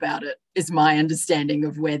do about it, is my understanding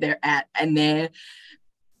of where they're at. And they're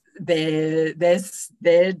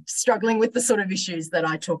struggling with the sort of issues that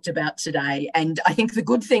I talked about today. And I think the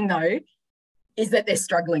good thing, though, is that they're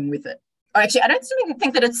struggling with it. Actually, I don't even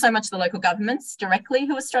think that it's so much the local governments directly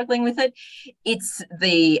who are struggling with it. It's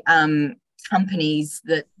the companies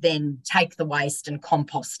that then take the waste and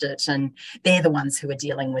compost it, and they're the ones who are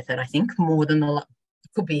dealing with it, I think, more than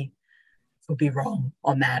could be wrong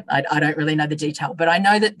on that. I don't really know the detail, but I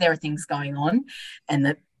know that there are things going on,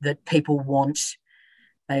 and that people want,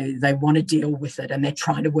 they want to deal with it, and they're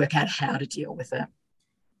trying to work out how to deal with it.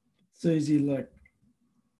 Suzie,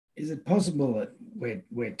 is it possible that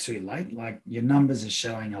we're too late? Like, your numbers are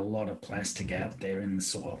showing a lot of plastic out there in the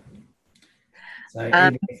soil. So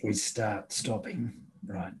even if we start stopping,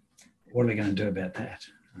 right, what are we going to do about that?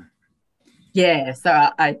 Yeah, so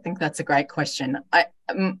I think that's a great question. I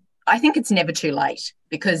think it's never too late,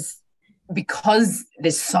 because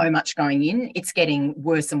there's so much going in, it's getting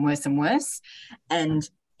worse and worse and worse, and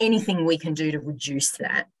anything we can do to reduce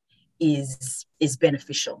that is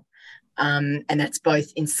beneficial. And that's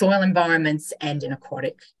both in soil environments and in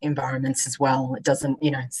aquatic environments as well. It doesn't,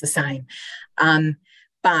 it's the same.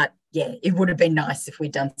 But yeah, it would have been nice if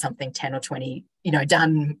we'd done something 10 or 20,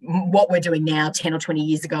 done what we're doing now 10 or 20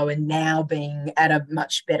 years ago, and now being at a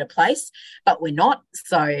much better place, but we're not.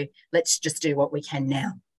 So let's just do what we can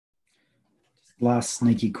now. Last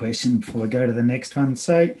sneaky question before we go to the next one.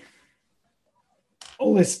 So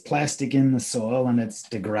all this plastic in the soil, and it's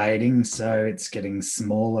degrading, so it's getting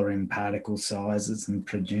smaller in particle sizes and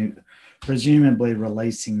presumably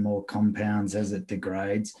releasing more compounds as it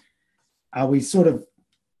degrades. Are we sort of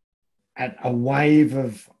at a wave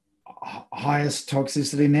of highest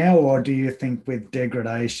toxicity now, or do you think with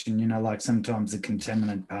degradation, like sometimes the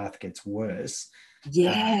contaminant path gets worse?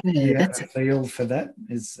 Yeah, that's a feel for that.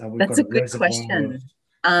 That's a good question.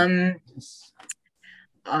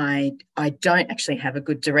 I don't actually have a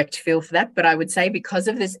good direct feel for that, but I would say because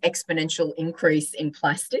of this exponential increase in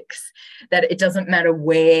plastics, that it doesn't matter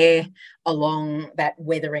where along that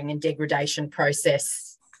weathering and degradation process.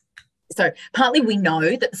 So partly we know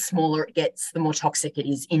that the smaller it gets, the more toxic it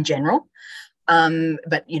is in general.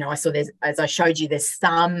 But, I saw as I showed you, there's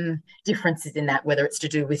some differences in that, whether it's to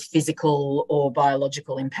do with physical or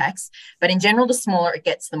biological impacts. But in general, the smaller it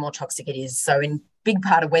gets, the more toxic it is. So in big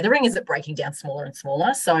part of weathering is it breaking down smaller and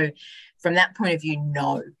smaller. So from that point of view,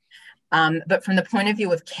 no. But from the point of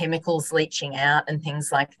view of chemicals leaching out and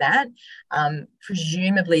things like that,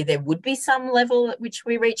 presumably there would be some level at which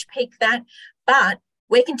we reach peak that. But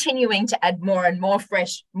we're continuing to add more and more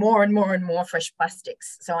fresh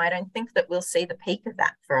plastics. So I don't think that we'll see the peak of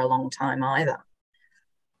that for a long time either.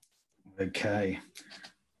 Okay.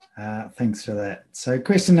 Thanks for that. So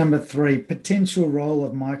question number 3, potential role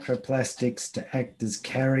of microplastics to act as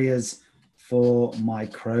carriers for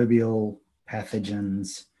microbial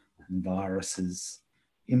pathogens and viruses,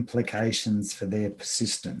 implications for their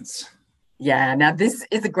persistence. Yeah, now this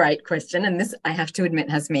is a great question, and this, I have to admit,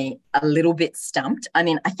 has me a little bit stumped. I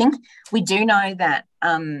mean, I think we do know that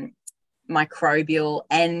microbial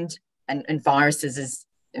and viruses, as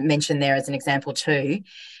mentioned there as an example too,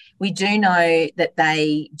 we do know that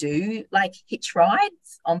they do hitch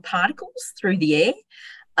rides on particles through the air.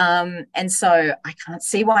 And so I can't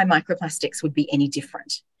see why microplastics would be any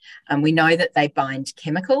different. We know that they bind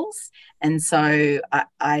chemicals, and so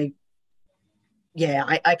I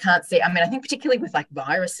can't see. I mean, I think particularly with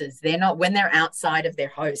viruses, they're not, when they're outside of their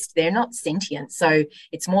host, they're not sentient. So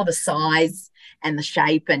it's more the size and the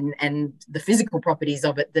shape and the physical properties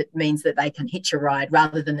of it that means that they can hitch a ride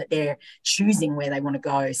rather than that they're choosing where they want to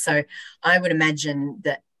go. So I would imagine,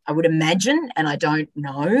 and I don't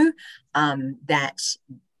know, that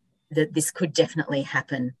this could definitely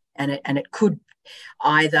happen, and it could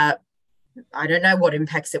either, I don't know what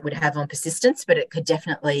impacts it would have on persistence, but it could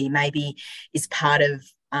definitely maybe is part of,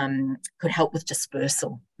 could help with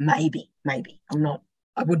dispersal. Maybe. I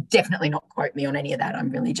would definitely not quote me on any of that. I'm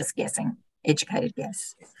really just guessing, educated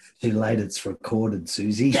guess. Too late, it's recorded,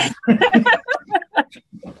 Suzie.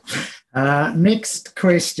 Next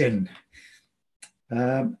question.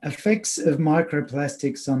 Effects of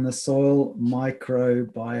microplastics on the soil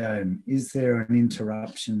microbiome. Is there an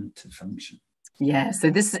interruption to function? Yeah, so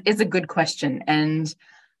this is a good question. And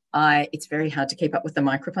it's very hard to keep up with the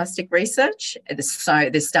microplastic research. There's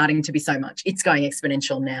starting to be so much. It's going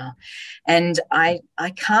exponential now. And I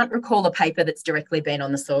can't recall a paper that's directly been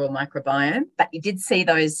on the soil microbiome, but you did see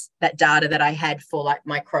that data that I had for like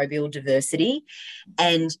microbial diversity.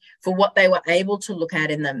 And for what they were able to look at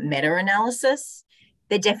in the meta-analysis,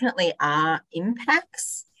 there definitely are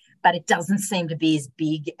impacts, but it doesn't seem to be as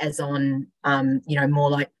big as on, more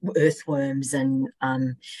like earthworms and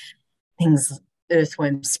things,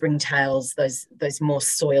 earthworms, springtails, those more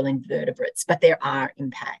soil invertebrates, but there are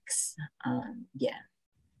impacts.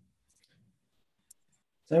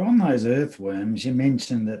 So on those earthworms, you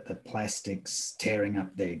mentioned that the plastic's tearing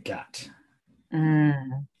up their gut.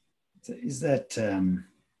 So is that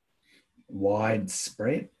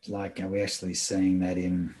widespread? Like, are we actually seeing that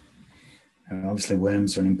in, obviously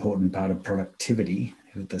worms are an important part of productivity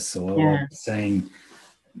of the soil. Yeah. Are we seeing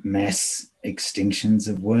mass extinctions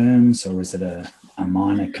of worms, or is it a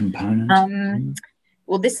minor component?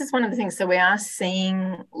 Well, this is one of the things. So we are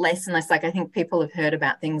seeing less and less, like I think people have heard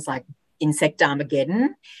about things like insect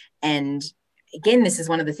Armageddon. And again, this is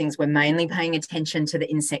one of the things we're mainly paying attention to, the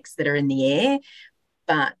insects that are in the air,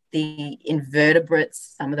 but the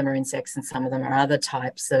invertebrates, some of them are insects and some of them are other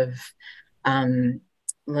types of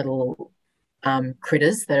little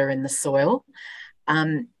critters that are in the soil.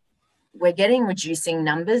 We're getting reducing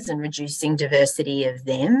numbers and reducing diversity of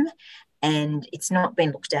them, and it's not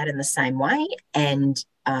been looked at in the same way. And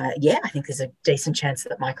I think there's a decent chance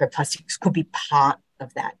that microplastics could be part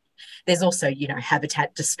of that. There's also,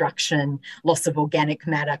 habitat destruction, loss of organic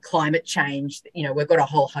matter, climate change. We've got a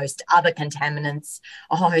whole host, other contaminants,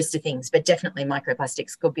 a whole host of things, but definitely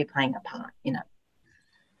microplastics could be playing a part,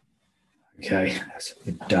 Okay, that's a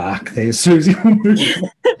bit dark there, Suzie.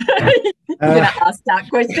 You're going to ask dark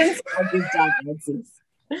questions? I'll give dark answers.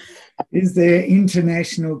 Is there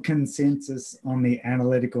international consensus on the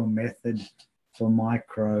analytical method for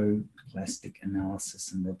microplastic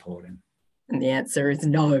analysis and reporting? And the answer is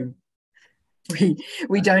no.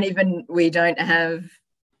 We don't have.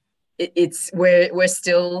 We're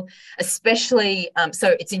still, especially,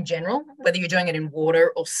 so it's in general, whether you're doing it in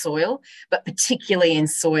water or soil, but particularly in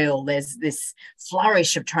soil, there's this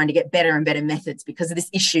flourish of trying to get better and better methods because of this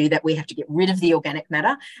issue that we have to get rid of the organic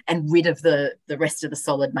matter and rid of the rest of the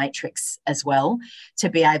solid matrix as well to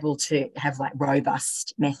be able to have like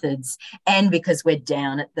robust methods. And because we're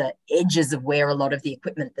down at the edges of where a lot of the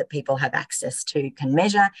equipment that people have access to can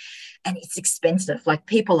measure, and it's expensive. Like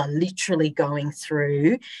people are literally going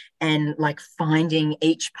through and like finding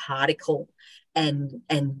each particle and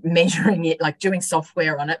measuring it, like doing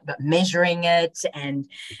software on it, but measuring it and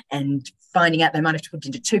finding out they might have to put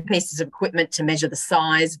into two pieces of equipment to measure the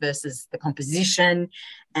size versus the composition.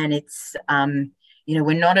 And it's,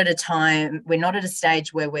 we're not at a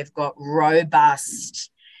stage where we've got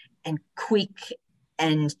robust and quick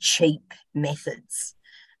and cheap methods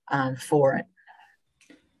for it.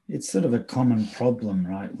 It's sort of a common problem,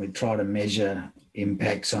 right? We try to measure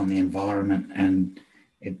impacts on the environment and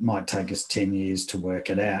it might take us 10 years to work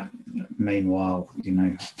it out. Meanwhile,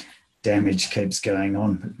 damage keeps going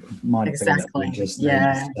on. It might be that we just need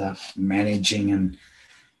to start managing and,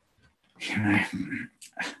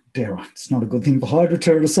 it's not a good thing for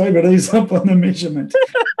Hydroterra to say, but ease up on the measurement.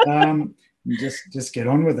 Just get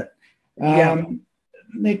on with it.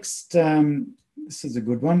 Next, this is a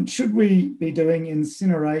good one. Should we be doing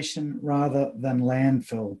incineration rather than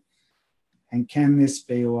landfill? And can this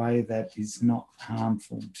be a way that is not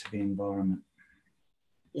harmful to the environment?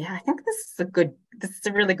 Yeah, I think this is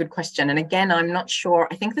a really good question. And again, I'm not sure.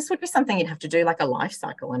 I think this would be something you'd have to do like a life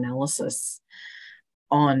cycle analysis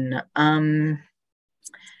on.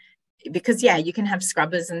 Because you can have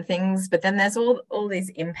scrubbers and things, but then there's all these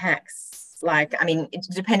impacts. Like, I mean,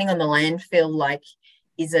 depending on the landfill, like,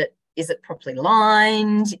 is it properly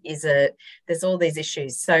lined? There's all these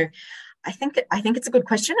issues. So I think it's a good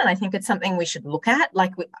question, and I think it's something we should look at.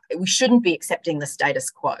 Like we shouldn't be accepting the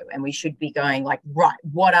status quo, and we should be going like, right,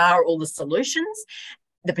 what are all the solutions,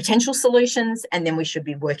 the potential solutions, and then we should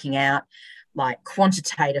be working out like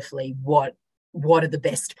quantitatively what are the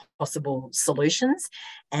best possible solutions.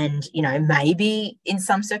 And maybe in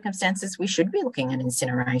some circumstances we should be looking at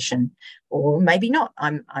incineration, or maybe not.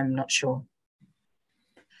 I'm not sure.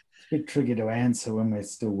 It's a bit tricky to answer when we're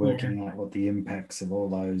still working out what the impacts of all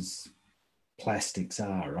those plastics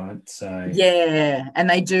are, right? So and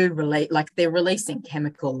they do they're releasing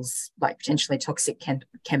chemicals, like potentially toxic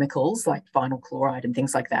chemicals like vinyl chloride and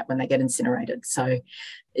things like that when they get incinerated. So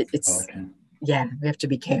it's Yeah, we have to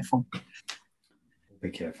be careful. Be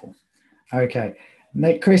careful. Okay.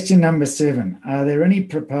 Question number 7. Are there any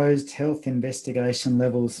proposed health investigation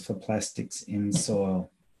levels for plastics in soil?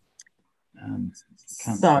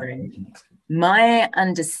 My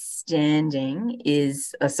understanding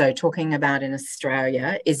is, so talking about in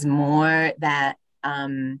Australia, is more that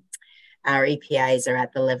our EPAs are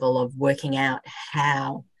at the level of working out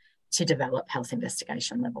how to develop health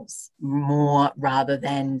investigation levels, more rather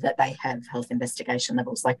than that they have health investigation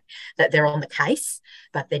levels, like that they're on the case,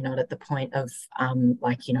 but they're not at the point of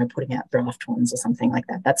putting out draft ones or something like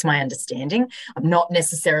that. That's my understanding. I'm not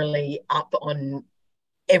necessarily up on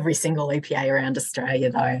every single EPA around Australia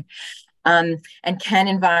though. And can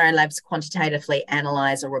Enviro Labs quantitatively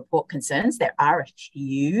analyse or report concerns? There are a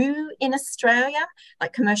few in Australia,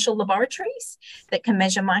 like commercial laboratories that can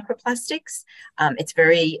measure microplastics. It's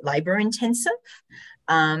very labour intensive.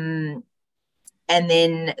 And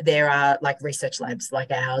then there are like research labs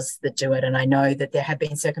like ours that do it. And I know that there have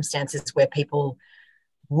been circumstances where people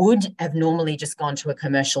would have normally just gone to a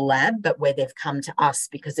commercial lab, but where they've come to us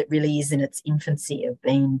because it really is in its infancy of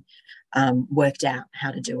being worked out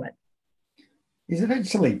how to do it. Is it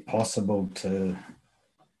actually possible to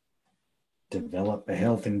develop a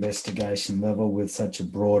health investigation level with such a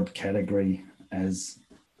broad category as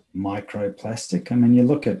microplastic? I mean, you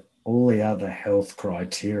look at all the other health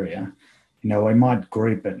criteria, we might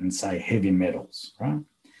group it and say heavy metals, right?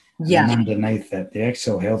 Yeah. And underneath that, the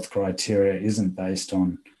actual health criteria isn't based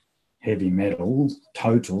on heavy metals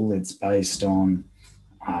total, it's based on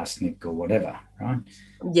arsenic or whatever, right?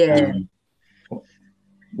 Yeah.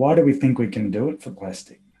 Why do we think we can do it for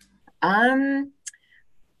plastic? That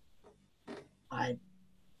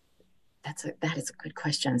is a good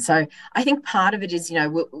question. So I think part of it is,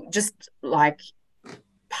 just like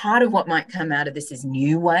part of what might come out of this is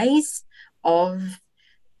new ways of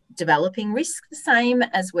developing risk, the same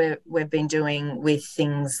as we've been doing with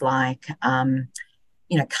things like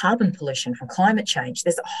carbon pollution from climate change.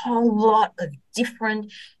 There's a whole lot of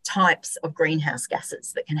different types of greenhouse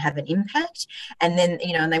gases that can have an impact. And then,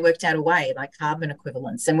 and they worked out a way like carbon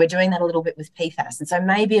equivalents. And we're doing that a little bit with PFAS. And so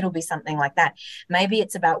maybe it'll be something like that. Maybe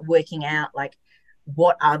it's about working out like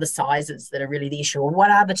what are the sizes that are really the issue, or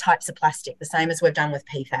what are the types of plastic, the same as we've done with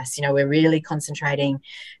PFAS. We're really concentrating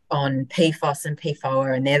on PFOS and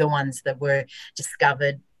PFOA, and they're the ones that were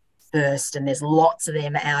discovered first, and there's lots of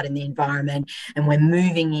them out in the environment, and we're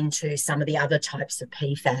moving into some of the other types of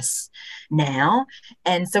PFAS now.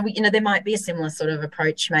 And so there might be a similar sort of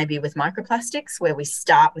approach maybe with microplastics, where we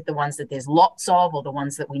start with the ones that there's lots of, or the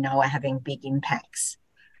ones that we know are having big impacts,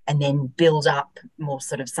 and then build up more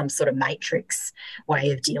sort of some sort of matrix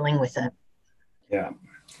way of dealing with it. Yeah,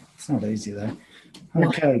 it's not easy though.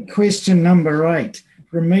 Okay, question number 8,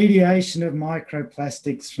 remediation of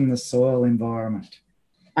microplastics from the soil environment.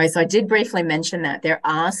 Oh, so I did briefly mention that there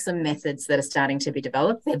are some methods that are starting to be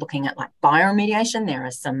developed. They're looking at like bioremediation. There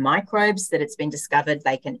are some microbes that it's been discovered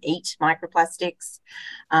they can eat microplastics.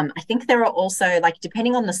 I think there are also, like,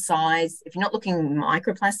 depending on the size, if you're not looking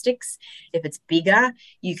microplastics, if it's bigger,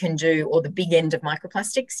 you can do, or the big end of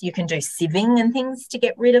microplastics, you can do sieving and things to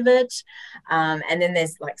get rid of it. And then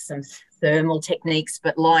there's like some thermal techniques,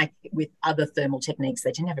 but like with other thermal techniques,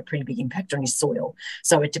 they tend to have a pretty big impact on your soil.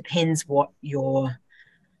 So it depends what you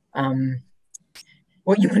can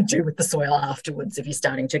do with the soil afterwards if you're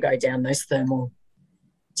starting to go down those thermal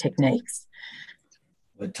techniques.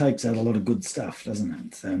 It takes out a lot of good stuff, doesn't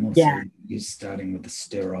it? Thermal. Yeah. So you're starting with a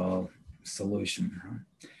sterile solution, right?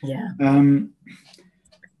 Yeah.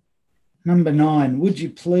 Number 9, would you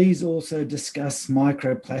please also discuss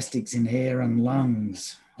microplastics in air and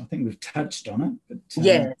lungs? I think we've touched on it. But,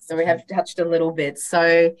 yeah, so we have touched a little bit.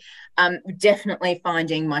 So definitely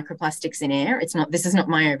finding microplastics in air. This is not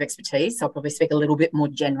my area of expertise, so I'll probably speak a little bit more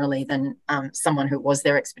generally than someone who was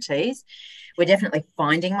their expertise. We're definitely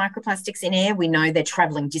finding microplastics in air. We know they're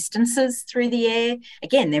travelling distances through the air.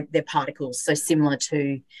 Again, they're particles, so similar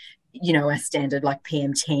to, a standard like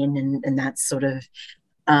PM10 and that sort of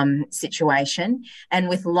situation. And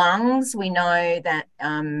with lungs, we know that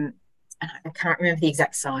I can't remember the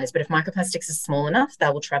exact size, but if microplastics are small enough, they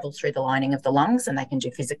will travel through the lining of the lungs and they can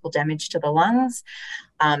do physical damage to the lungs.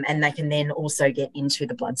 And they can then also get into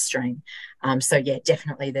the bloodstream. So yeah,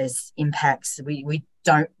 definitely there's impacts. We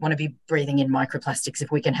don't want to be breathing in microplastics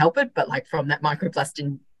if we can help it, but like from that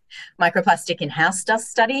microplastic in house dust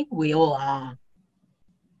study, we all are.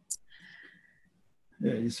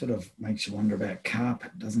 Yeah, it sort of makes you wonder about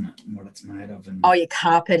carpet, doesn't it, and what it's made of. Oh, yeah,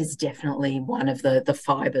 carpet is definitely one of the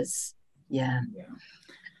fibres. Yeah.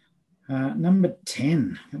 Number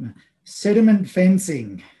 10, sediment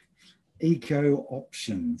fencing, eco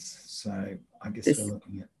options. So I guess we're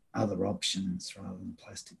looking at other options rather than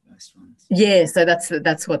plastic-based ones. Yeah, so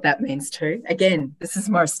that's what that means too. Again, this is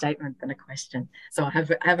more a statement than a question. So I'll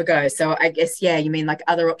have a go. So I guess, yeah, you mean like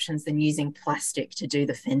other options than using plastic to do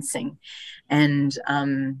the fencing. And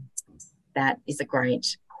that is a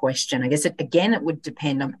great question. I guess, it would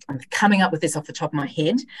depend. I'm coming up with this off the top of my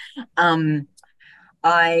head.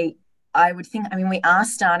 I would think, I mean, we are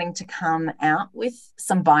starting to come out with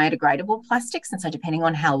some biodegradable plastics. And so depending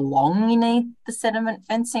on how long you need the sediment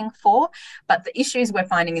fencing for, but the issues we're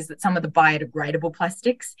finding is that some of the biodegradable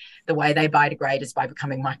plastics, the way they biodegrade is by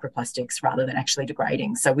becoming microplastics rather than actually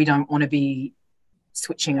degrading. So we don't want to be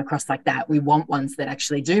switching across like that. We want ones that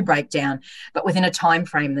actually do break down, but within a time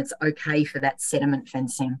frame that's okay for that sediment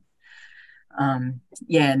fencing. And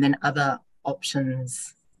then other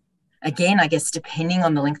options. Again, I guess depending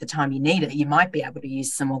on the length of time you need it, you might be able to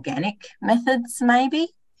use some organic methods maybe.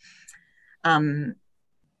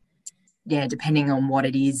 Depending on what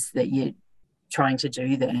it is that you're trying to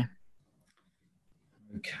do there.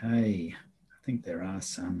 Okay, I think there are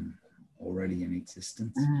some already in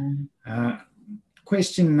existence.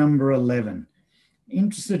 Question number 11.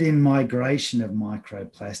 Interested in migration of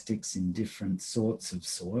microplastics in different sorts of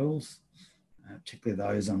soils, particularly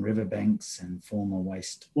those on riverbanks and former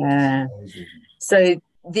waste. Yeah. So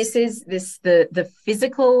this is the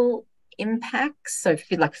physical impacts. So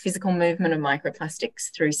like physical movement of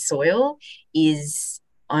microplastics through soil is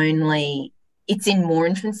it's in more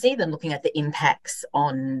infancy than looking at the impacts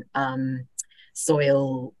on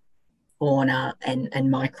soil, fauna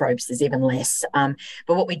and microbes. There's even less. But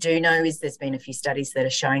what we do know is there's been a few studies that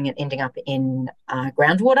are showing it ending up in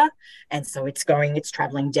groundwater. And so it's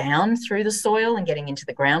traveling down through the soil and getting into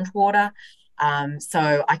the groundwater.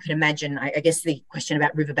 So I could imagine, I guess the question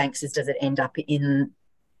about riverbanks is, does it end up in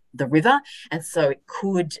the river? And so it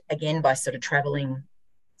could, again, by sort of traveling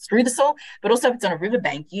through the soil, but also if it's on a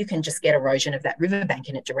riverbank, you can just get erosion of that riverbank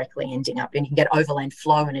and it directly ending up, and you can get overland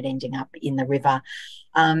flow and it ending up in the river.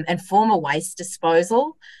 And former waste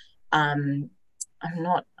disposal, I'm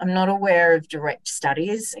not aware of direct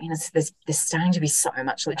studies. You know, there's starting to be so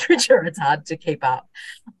much literature, it's hard to keep up.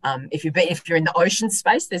 If you're in the ocean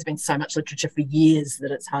space, there's been so much literature for years that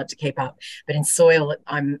it's hard to keep up. But in soil,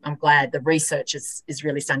 I'm glad the research is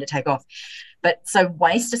really starting to take off. But so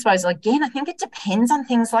waste disposal, again, I think it depends on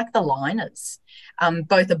things like the liners,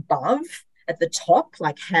 both above at the top,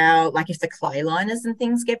 like if the clay liners and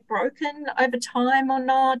things get broken over time or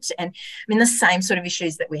not. And I mean, the same sort of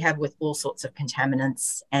issues that we have with all sorts of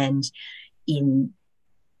contaminants and in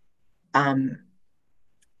our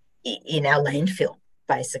landfill,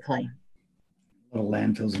 basically. A lot of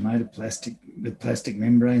landfills are made of plastic, with plastic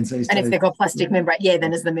membranes these days. And if they've got plastic membrane,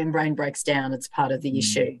 then as the membrane breaks down, it's part of the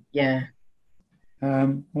issue. Yeah.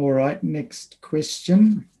 All right, next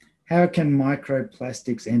question. How can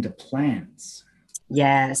microplastics enter plants?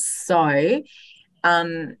 Yeah, so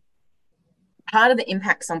part of the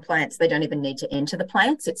impacts on plants, they don't even need to enter the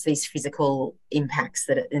plants. It's these physical impacts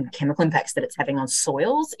and chemical impacts that it's having on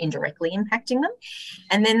soils, indirectly impacting them.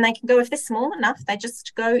 And then they can go, if they're small enough, they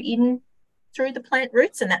just go in through the plant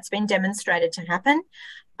roots, and that's been demonstrated to happen.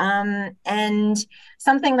 And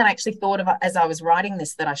something that I actually thought of as I was writing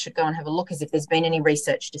this that I should go and have a look is if there's been any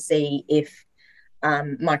research to see if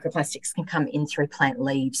microplastics can come in through plant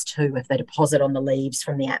leaves too, if they deposit on the leaves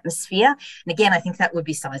from the atmosphere. And again, I think that would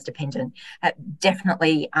be size dependent.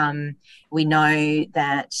 Definitely, we know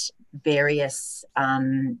that various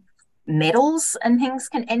metals and things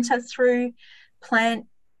can enter through plant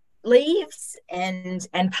leaves and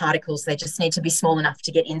particles. They just need to be small enough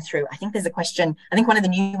to get in through. I think there's a question, I think one of the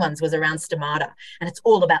new ones was around stomata, and it's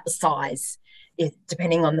all about the size.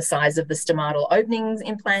 Depending on the size of the stomatal openings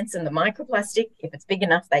in plants and the microplastic, if it's big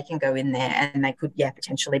enough, they can go in there and they could,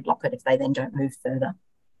 potentially block it if they then don't move further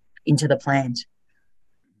into the plant.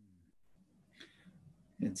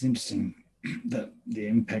 It's interesting that the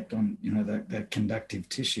impact on, the conductive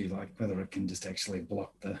tissue, like whether it can just actually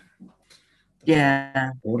block the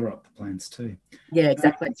water up the plants too. Yeah,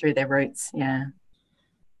 exactly, through their roots, yeah.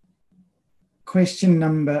 Question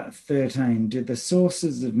number 13. Do the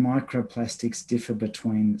sources of microplastics differ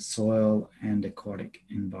between soil and aquatic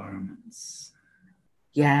environments?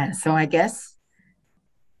 Yeah, so I guess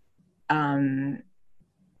the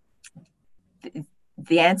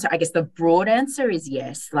answer, I guess the broad answer is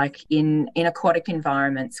yes. Like in aquatic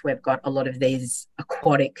environments, we've got a lot of these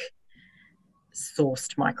aquatic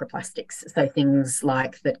sourced microplastics, so things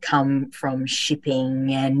like that come from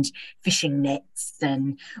shipping and fishing nets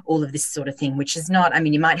and all of this sort of thing, which is not, I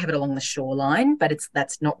mean, you might have it along the shoreline, but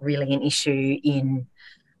that's not really an issue in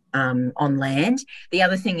on land. The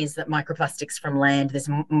other thing is that microplastics from land, there's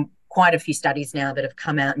quite a few studies now that have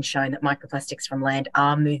come out and shown that microplastics from land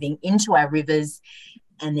are moving into our rivers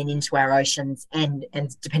and then into our oceans, and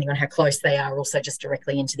depending on how close they are, also just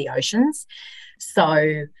directly into the oceans.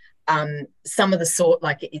 So some of the sort,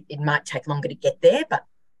 like it might take longer to get there, but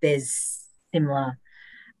there's similar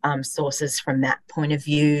sources from that point of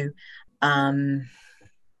view. And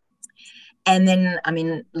then, I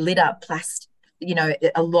mean, lit up plastic, you know,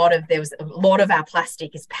 a lot of our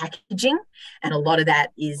plastic is packaging, and a lot of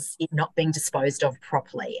that is it not being disposed of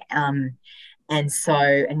properly. And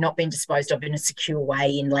not being disposed of in a secure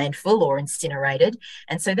way in landfill or incinerated.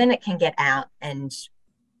 And so then it can get out and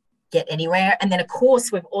get anywhere. And then, of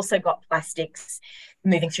course, we've also got plastics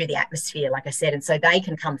moving through the atmosphere, like I said, and so they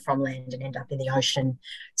can come from land and end up in the ocean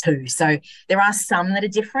too. So there are some that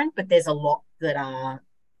are different, but there's a lot that are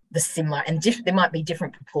the similar, and there might be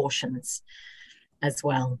different proportions as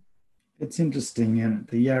well. It's interesting.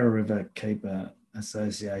 The Yarra River Keeper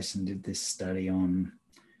Association did this study on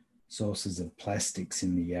sources of plastics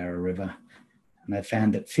in the Yarra River, and they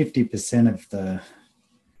found that 50% of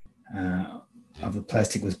the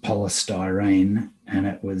plastic was polystyrene, and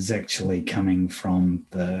it was actually coming from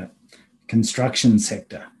the construction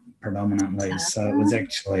sector predominantly. So it was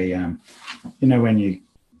actually, when you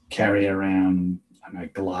carry around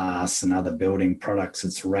glass and other building products,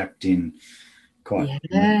 it's wrapped in quite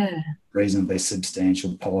reasonably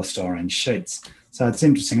substantial polystyrene sheets. So it's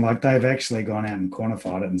interesting, like they've actually gone out and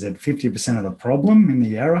quantified it and said 50% of the problem in the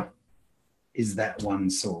Yarra is that one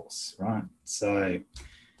source, right? So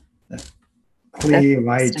a clear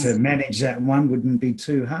way to manage that one wouldn't be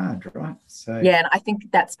too hard, right? So yeah, and I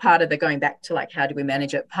think that's part of the going back to like, how do we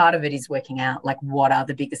manage it? Part of it is working out like what are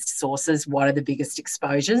the biggest sources, what are the biggest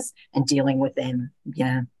exposures, and dealing with them.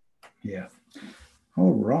 Yeah. Yeah.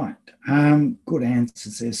 All right. Good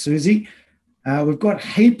answers there, Suzie. We've got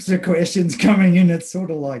heaps of questions coming in. It's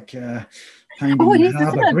sort of like painting a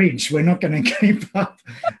harbour bridge. We're not going to keep up.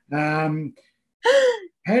 How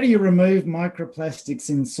do you remove microplastics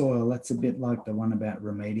in soil? That's a bit like the one about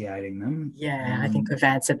remediating them. Yeah, I think we've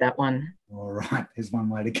answered that one. All right, there's one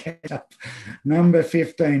way to catch up. Number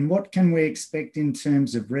 15, what can we expect in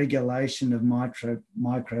terms of regulation of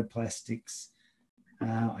microplastics?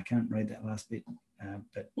 I can't read that last bit,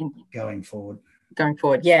 but going forward. Going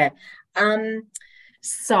forward, yeah.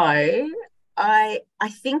 So I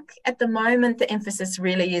think at the moment the emphasis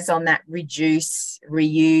really is on that reduce,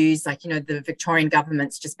 reuse. Like, the Victorian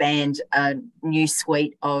government's just banned a new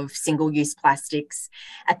suite of single-use plastics.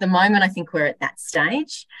 At the moment, I think we're at that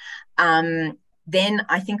stage. Then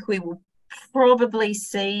I think we will probably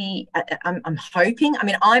see. I'm hoping. I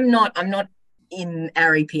mean, I'm not in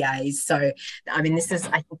our EPAs, so I mean, this is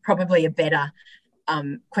I think probably a better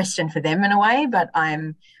question for them in a way, but I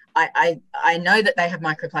know that they have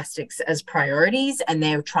microplastics as priorities and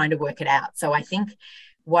they're trying to work it out. So I think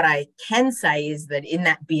what I can say is that in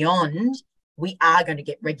that beyond, we are going to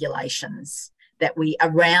get regulations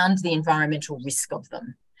around the environmental risk of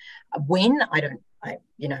them. When I don't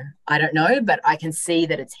know, but I can see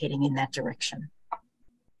that it's heading in that direction.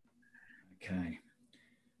 Okay.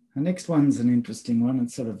 The next one's an interesting one.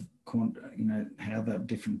 It's sort of, how the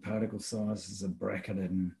different particle sizes are bracketed,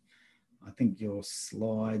 and I think your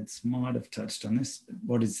slides might have touched on this. But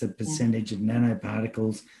what is the percentage of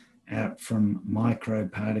nanoparticles out from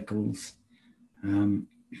microparticles? And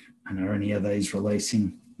are any of these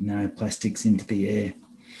releasing nanoplastics into the air?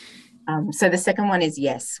 So the second one is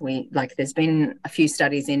yes. There's been a few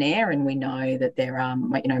studies in air, and we know that there are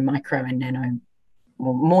micro and nano,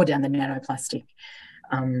 more down the nanoplastic,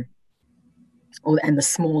 and the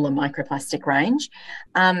smaller microplastic range.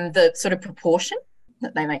 The sort of proportion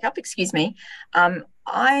that they make up,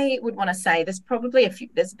 I would want to say there's probably a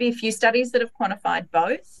few studies that have quantified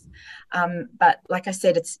both. But like I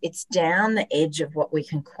said, it's down the edge of what we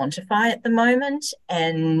can quantify at the moment.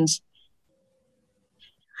 And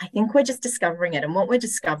I think we're just discovering it. And what we're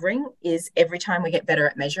discovering is every time we get better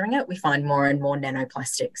at measuring it, we find more and more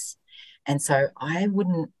nanoplastics. And so I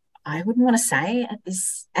wouldn't want to say at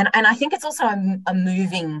this, and I think it's also a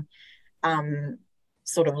moving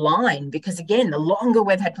sort of line, because again, the longer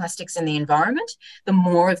we've had plastics in the environment, the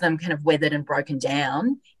more of them kind of weathered and broken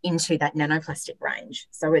down into that nanoplastic range.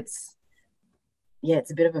 So it's a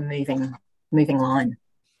bit of a moving line.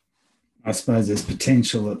 I suppose there's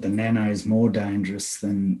potential that the nano is more dangerous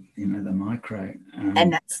than the micro,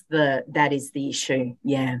 and that is the issue.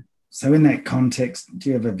 Yeah. So in that context, do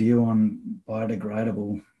you have a view on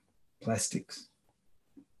biodegradable plastics?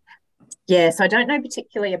 Yeah, so I don't know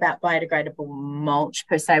particularly about biodegradable mulch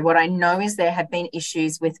per se. What I know is there have been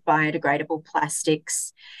issues with biodegradable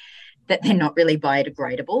plastics that they're not really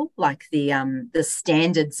biodegradable. Like the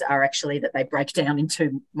standards are actually that they break down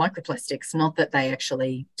into microplastics, not that they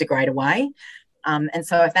actually degrade away. And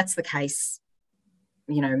so if that's the case,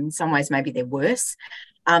 you know, in some ways maybe they're worse.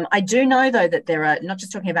 I do know, though, that there are, not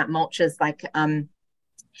just talking about mulches, like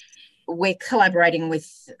we're collaborating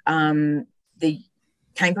with the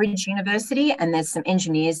Cambridge University, and there's some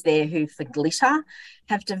engineers there who, for glitter,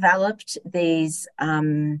 have developed these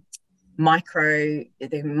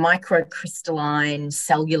microcrystalline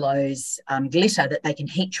cellulose glitter that they can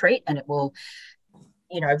heat treat, and it will,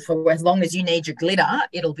 you know, for as long as you need your glitter,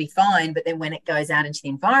 it'll be fine. But then when it goes out into the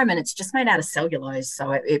environment, it's just made out of cellulose,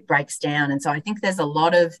 so it breaks down. And so I think there's a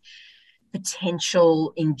lot of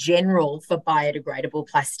potential in general for biodegradable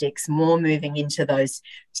plastics, more moving into those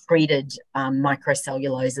treated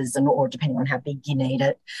microcelluloses, and or depending on how big you need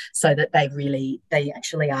it, so that they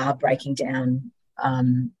actually are breaking down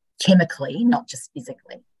chemically, not just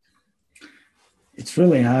physically. It's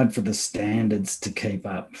really hard for the standards to keep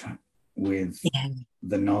up with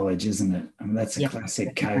the knowledge, isn't it? I mean, that's a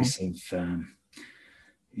classic case of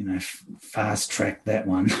you know, fast track that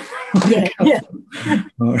one.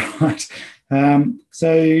 All right.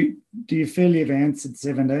 So do you feel you've answered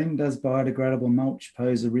 17? Does biodegradable mulch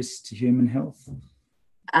pose a risk to human health?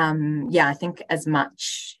 I think as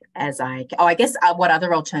much as I guess what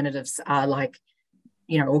other alternatives are, like,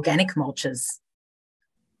 you know, organic mulches.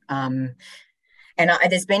 And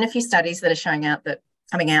there's been a few studies that are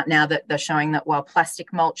coming out now that they're showing that while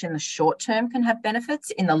plastic mulch in the short term can have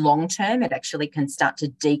benefits, in the long term it actually can start to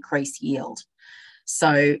decrease yield.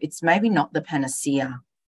 So it's maybe not the panacea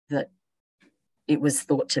that it was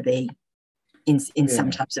thought to be in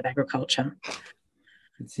some types of agriculture.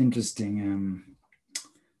 It's interesting.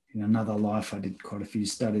 In another life, I did quite a few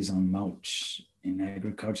studies on mulch in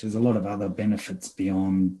agriculture. There's a lot of other benefits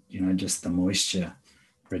beyond, you know, just the moisture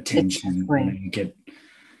retention. Exactly. You know,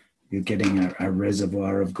 you're getting a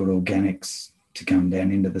reservoir of good organics to come down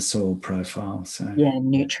into the soil profile. So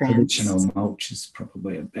nutrients. Traditional mulch is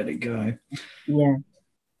probably a better go. Yeah.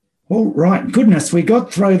 All right, goodness, we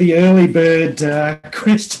got through the early bird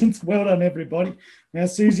questions. Well done, everybody. Now,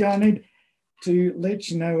 Suzie, I need to let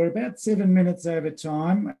you know we're about 7 minutes over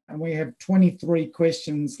time, and we have 23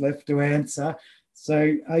 questions left to answer.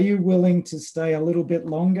 So are you willing to stay a little bit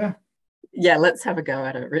longer? Yeah, let's have a go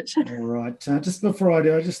at it, Richard. All right. Just before I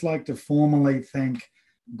do, I'd just like to formally thank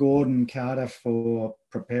Gordon Carter for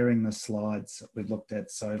preparing the slides that we've looked at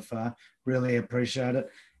so far. Really appreciate it.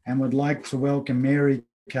 And would like to welcome Mary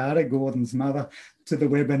Carter, Gordon's mother, to the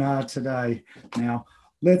webinar today. Now,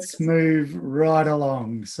 let's move right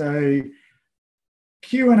along. So,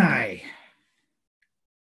 Q&A.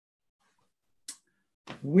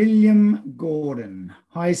 William Gordon.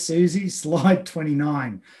 Hi, Suzie. Slide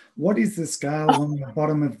 29. What is the scale on the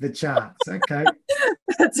bottom of the charts? Okay.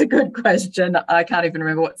 That's a good question. I can't even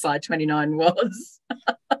remember what slide 29 was.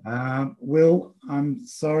 Will, I'm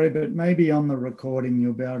sorry, but maybe on the recording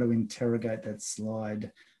you'll be able to interrogate that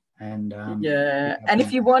slide. And and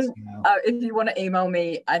if you want to email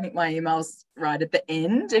me, I think my email's right at the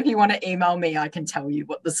end. If you want to email me, I can tell you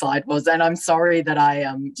what the slide was. And I'm sorry that I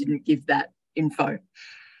didn't give that info.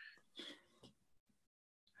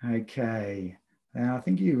 Okay. Now, I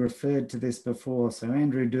think you referred to this before. So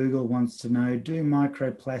Andrew Dougal wants to know, do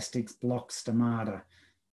microplastics block stomata,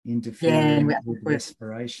 interfering with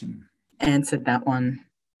respiration? Answered that one.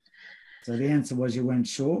 So the answer was you weren't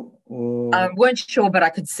sure? Or weren't sure, but I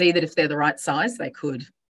could see that if they're the right size, they could.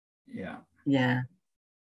 Yeah. Yeah.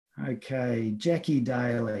 Okay. Jackie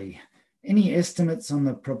Daly. Any estimates on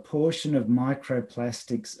the proportion of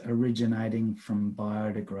microplastics originating from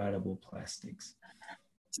biodegradable plastics?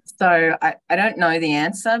 So I don't know the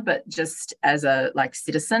answer, but just as a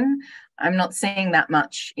citizen, I'm not seeing that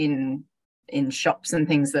much in shops and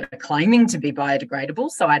things that are claiming to be biodegradable.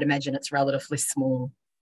 So I'd imagine it's relatively small.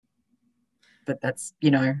 But that's,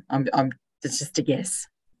 you know, it's just a guess.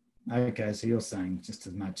 Okay, so you're saying just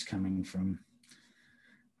as much coming from.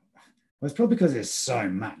 Well, it's probably because there's so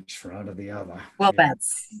much for out of the other. Well,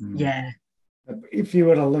 that's If you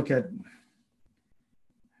were to look at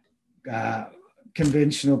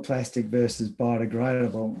conventional plastic versus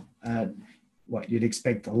biodegradable, you'd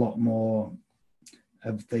expect a lot more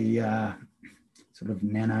of the sort of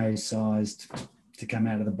nano-sized to come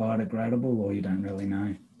out of the biodegradable, or you don't really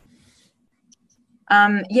know?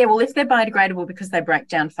 Well, if they're biodegradable because they break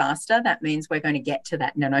down faster, that means we're going to get to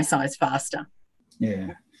that nano size faster.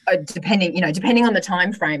 Yeah. Depending on the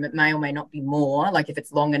time frame, it may or may not be more. Like if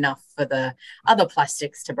it's long enough for the other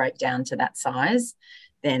plastics to break down to that size,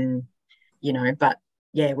 then, you know, but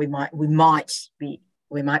yeah, we might be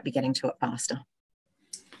getting to it faster.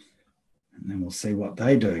 And then we'll see what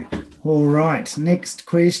they do. All right, next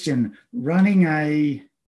question. Running a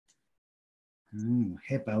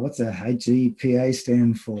HEPA, what's a HEPA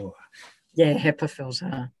stand for? Yeah, HEPA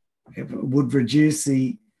filter. Would reduce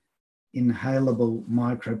the inhalable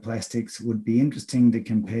microplastics. Would be interesting to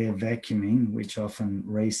compare vacuuming, which often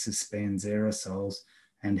resuspends aerosols,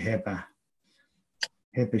 and HEPA.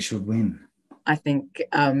 HEPA should win. I think,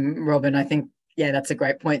 Robin, yeah, that's a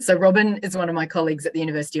great point. So Robin is one of my colleagues at the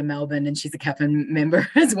University of Melbourne, and she's a CAPIM member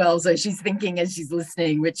as well. So she's thinking as she's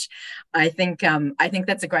listening, which I think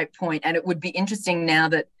that's a great point. And it would be interesting now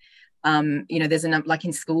that, there's enough, like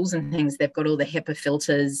in schools and things, they've got all the HEPA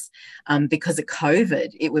filters because of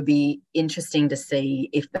COVID. It would be interesting to see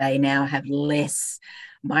if they now have less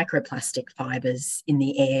microplastic fibers in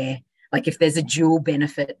the air, like if there's a dual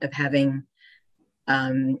benefit of having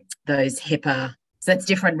those HEPA. So that's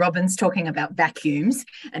different. Robin's talking about vacuums,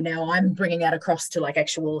 and now I'm bringing that across to like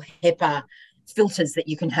actual HEPA filters that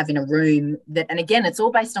you can have in a room. And again, it's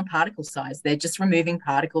all based on particle size. They're just removing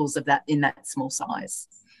particles of that in that small size.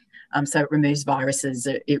 So it removes viruses.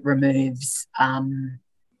 It removes.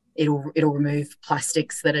 It'll remove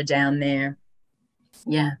plastics that are down there.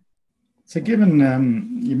 Yeah. So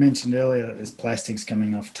given you mentioned earlier that there's plastics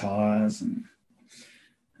coming off tyres and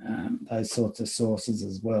those sorts of sources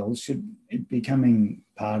as well, should it be becoming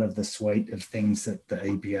part of the suite of things that the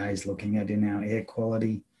EPA is looking at in our air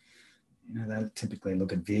quality? They typically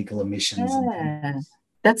look at vehicle emissions. Yeah,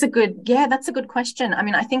 that's a good question. I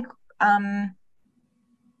mean, I think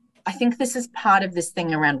this is part of this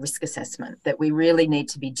thing around risk assessment that we really need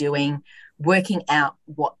to be doing, working out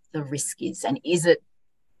what the risk is, and is it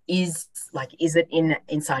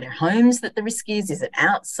inside our homes that the risk is? Is it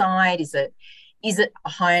outside? Is it a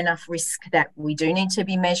high enough risk that we do need to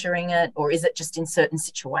be measuring it, or is it just in certain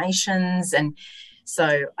situations? And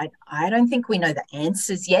so I don't think we know the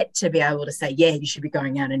answers yet to be able to say, yeah, you should be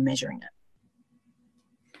going out and measuring it.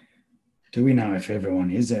 Do we know if everyone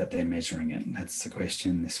is out there measuring it? That's the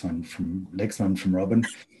question. Next one from Robin.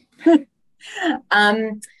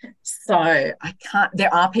 So I can't.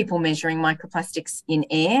 There are people measuring microplastics in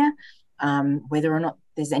air. Whether or not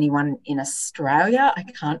there's anyone in Australia, I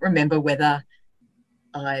can't remember whether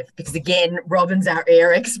because again, Robin's our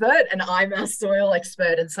air expert and I'm our soil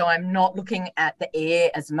expert, and so I'm not looking at the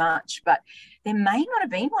air as much, but there may not have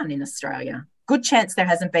been one in Australia. Good chance there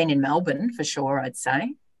hasn't been in Melbourne for sure, I'd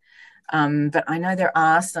say. But I know there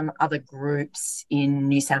are some other groups in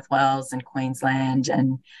New South Wales and Queensland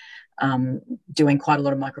and doing quite a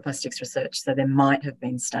lot of microplastics research, so there might have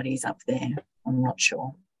been studies up there. I'm not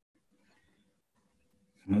sure.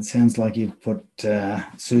 It sounds like you've put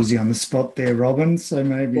Suzie on the spot there, Robin. So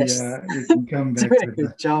maybe yes. You can come back with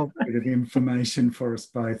a bit of information for us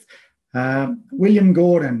both. William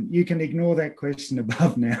Gordon, you can ignore that question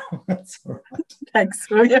above now. That's all right. Thanks,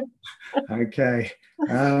 William. Okay.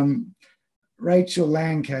 Rachel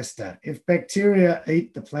Lancaster, if bacteria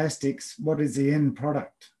eat the plastics, what is the end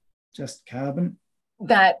product? Just carbon?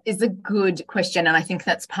 That is a good question. And I think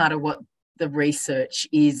that's part of what the research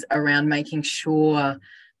is around, making sure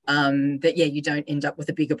that, you don't end up with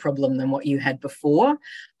a bigger problem than what you had before.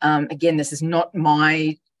 Again, this is not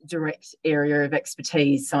my direct area of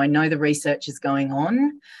expertise, so I know the research is going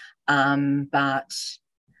on, but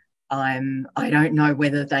I don't know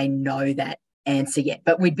whether they know that answer yet.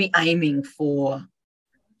 But we'd be aiming for,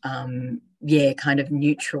 kind of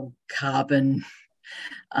neutral carbon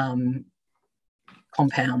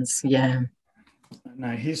compounds, yeah. No,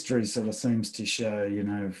 history sort of seems to show,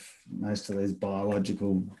 most of these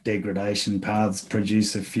biological degradation paths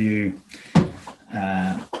produce a few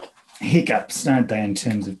hiccups, don't they, in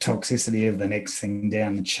terms of toxicity of the next thing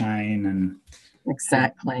down the chain, and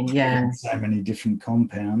exactly, yeah, so many different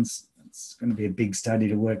compounds. It's going to be a big study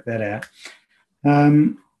to work that out.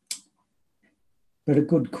 But a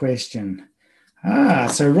good question.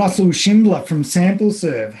 So Russell Schindler from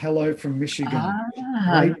SampleServe. Hello from Michigan.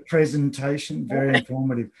 Great presentation, very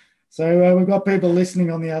informative. So we've got people listening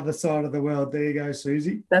on the other side of the world. There you go,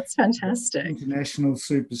 Suzie. That's fantastic. International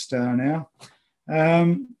superstar now.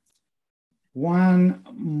 Juan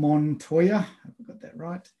Montoya, have I got that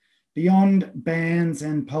right? Beyond bans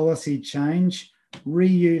and policy change,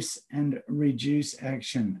 reuse and reduce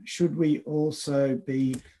action. Should we also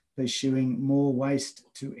be pursuing more waste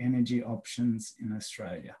to energy options in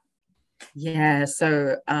Australia? Yeah,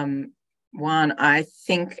 so Juan, I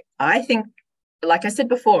think, like I said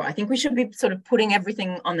before, I think we should be sort of putting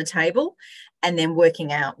everything on the table and then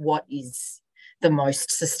working out what is the most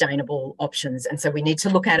sustainable options. And so we need to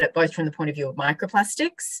look at it both from the point of view of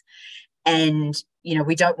microplastics And, you know,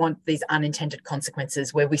 we don't want these unintended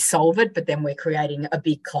consequences where we solve it, but then we're creating a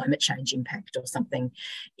big climate change impact or something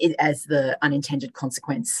as the unintended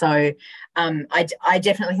consequence. So I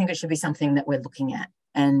definitely think it should be something that we're looking at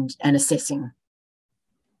and assessing.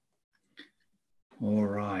 All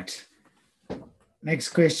right. Next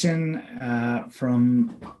question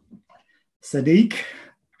from Sadiq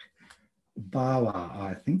Bawa,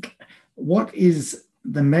 I think. What is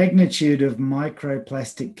the magnitude of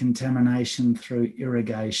microplastic contamination through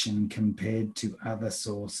irrigation compared to other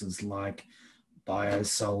sources like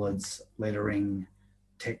biosolids, littering,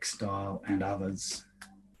 textile, and others?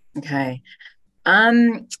 Okay.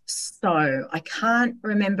 So I can't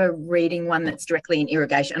remember reading one that's directly in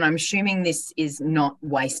irrigation, and I'm assuming this is not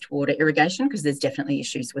wastewater irrigation, because there's definitely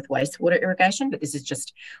issues with wastewater irrigation, but this is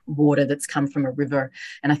just water that's come from a river,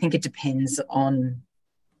 and I think it depends on,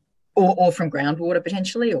 or from groundwater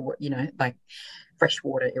potentially, or, you know, like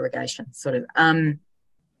freshwater irrigation sort of.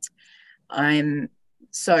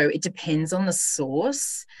 So it depends on the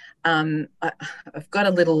source. I've got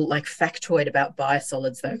a little like factoid about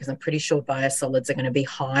biosolids though, because I'm pretty sure biosolids are going to be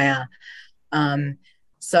higher.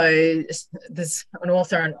 So there's an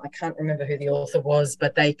author, and I can't remember who the author was,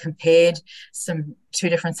 but they compared two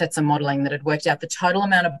different sets of modelling that had worked out the total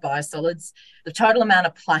amount of biosolids, the total amount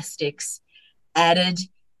of plastics added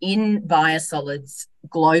in biosolids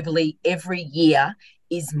globally every year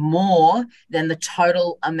is more than the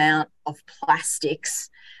total amount of plastics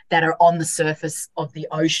that are on the surface of the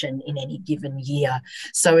ocean in any given year.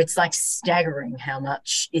 So it's like staggering how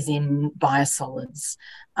much is in biosolids.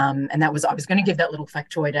 And that was, I was going to give that little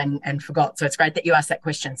factoid and forgot. So it's great that you asked that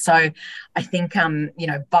question. So I think, you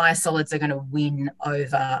know, biosolids are going to win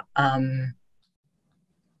over,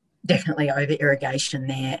 definitely over irrigation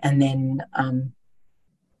there. And then,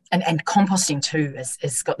 and composting too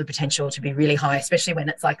has got the potential to be really high, especially when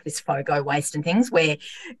it's like this FOGO waste and things where,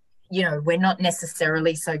 you know, we're not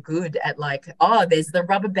necessarily so good at like, oh, there's the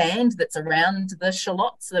rubber band that's around the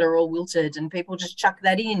shallots that are all wilted and people just chuck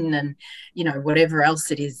that in, and, you know, whatever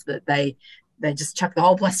else it is that they just chuck the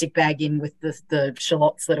whole plastic bag in with the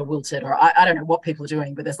shallots that are wilted, or I don't know what people are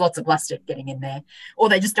doing, but there's lots of plastic getting in there, or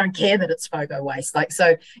they just don't care that it's FOGO waste. Like,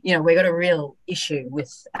 so, you know, we've got a real issue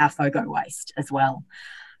with our FOGO waste as well.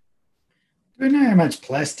 Do we know how much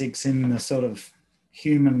plastic's in the sort of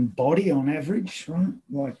human body on average, right?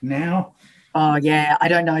 Like now? Oh, yeah, I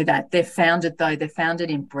don't know that. They've found it, though. They've found it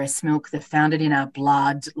in breast milk. They've found it in our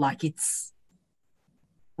blood. Like, it's...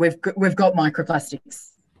 We've got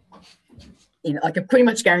microplastics. You know, I can pretty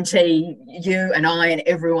much guarantee you and I and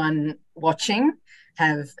everyone watching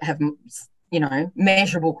have you know,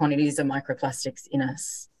 measurable quantities of microplastics in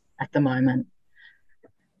us at the moment.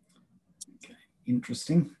 Okay,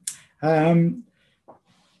 interesting. All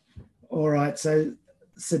right, so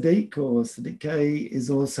Sadiq or Sadiq is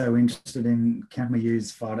also interested in, can we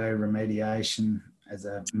use phytoremediation as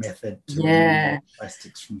a method to remove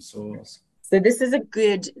plastics from soils? So this is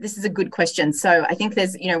a good question. So I think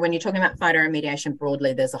there's, you know, when you're talking about phytoremediation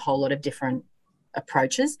broadly, there's a whole lot of different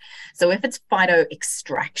approaches. So if it's phyto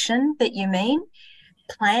extraction that you mean,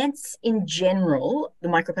 plants in general, the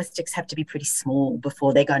microplastics have to be pretty small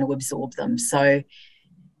before they're going to absorb them. So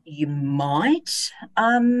you might,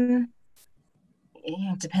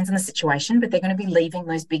 it depends on the situation, but they're going to be leaving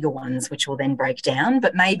those bigger ones, which will then break down.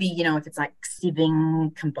 But maybe, you know, if it's like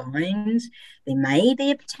sieving combined, there may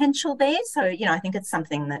be a potential there. So, you know, I think it's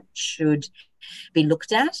something that should be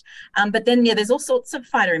looked at. But then, yeah, there's all sorts of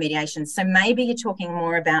phytoremediation. So maybe you're talking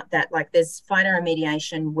more about that, like there's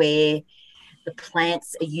phytoremediation where the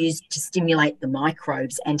plants are used to stimulate the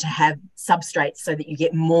microbes and to have substrates so that you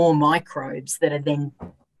get more microbes that are then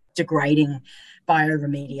degrading,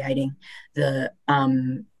 bioremediating the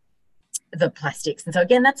plastics. And so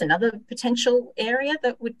again, that's another potential area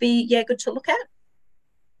that would be, yeah, good to look at.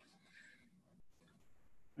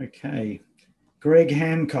 Okay. Greg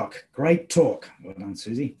Hancock, great talk. Well done,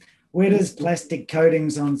 Suzie. Where does plastic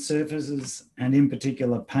coatings on surfaces and in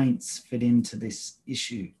particular paints fit into this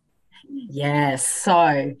issue? Yeah,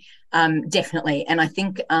 so definitely. And I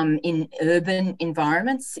think in urban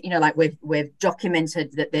environments, you know, like we've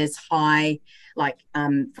documented that there's high, like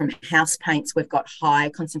from house paints, we've got high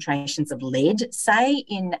concentrations of lead, say,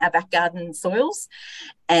 in our back garden soils.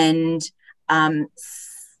 And a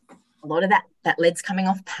lot of that lead's coming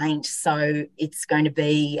off paint. So it's going to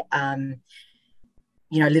be,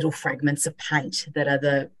 you know, little fragments of paint that are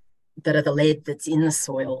the lead that's in the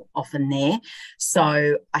soil often there.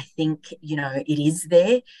 So I think, you know, it is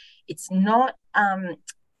there. It's not,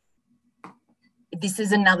 this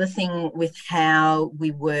is another thing with how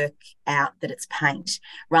we work out that it's paint,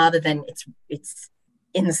 rather than it's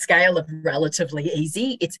in the scale of relatively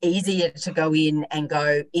easy. It's easier to go in and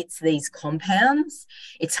go, it's these compounds.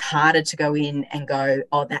 It's harder to go in and go,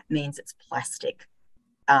 oh, that means it's plastic.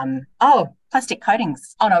 Plastic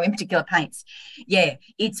coatings. Oh no, in particular paints. Yeah,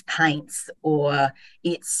 it's paints, or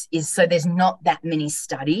so there's not that many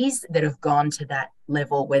studies that have gone to that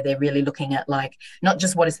level where they're really looking at, like, not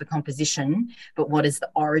just what is the composition, but what is the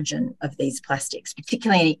origin of these plastics,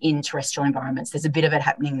 particularly in terrestrial environments. There's a bit of it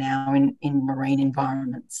happening now in marine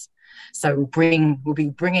environments. So we'll be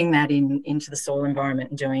bringing that into the soil environment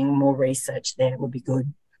and doing more research there. Will be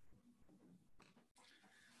good.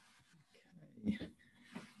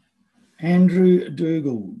 Andrew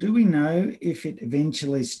Dougal, do we know if it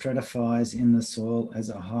eventually stratifies in the soil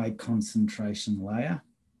as a high concentration layer?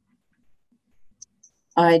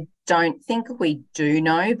 I don't think we do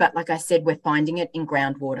know, but like I said, we're finding it in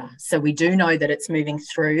groundwater. So we do know that it's moving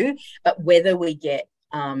through, but whether we get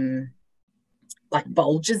like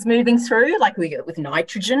bulges moving through, like we get with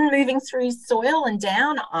nitrogen moving through soil and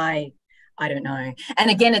down, I don't know. And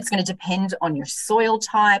again, it's going to depend on your soil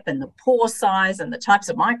type and the pore size and the types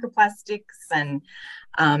of microplastics. And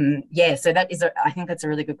so I think that's a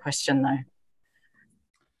really good question though. I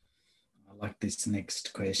like this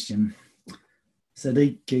next question.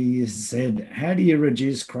 Sadiq said, how do you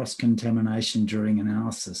reduce cross-contamination during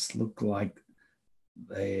analysis? Look like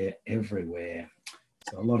they're everywhere.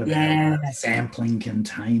 So a lot of sampling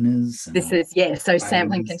containers. So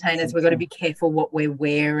sampling containers, we've got to be careful what we're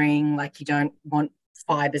wearing. Like, you don't want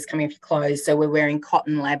fibers coming off your clothes. So we're wearing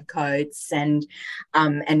cotton lab coats and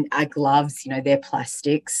our gloves, they're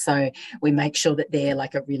plastics. So we make sure that they're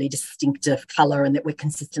like a really distinctive colour and that we're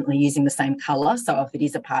consistently using the same colour. So if it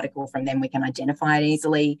is a particle from them, we can identify it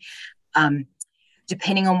easily.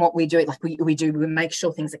 Depending on what we do, like we make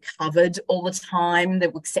sure things are covered all the time,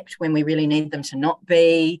 except when we really need them to not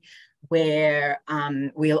be. Where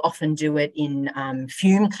we'll often do it in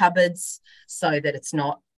fume cupboards so that it's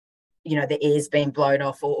not, the air's being blown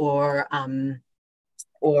off, or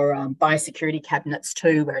biosecurity cabinets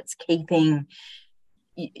too, where it's keeping,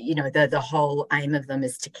 the whole aim of them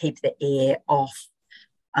is to keep the air off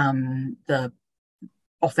our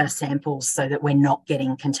samples so that we're not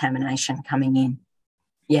getting contamination coming in.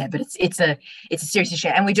 Yeah, but it's a serious issue,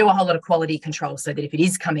 and we do a whole lot of quality control so that if it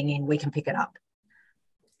is coming in, we can pick it up.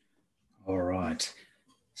 All right.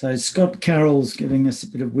 So Scott Carroll's giving us a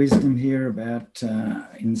bit of wisdom here about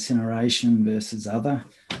incineration versus other.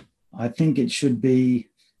 I think it should be.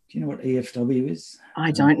 Do you know what EFW is?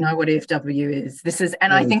 I don't know what EFW is.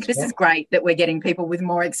 I think this is great that we're getting people with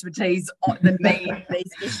more expertise than me in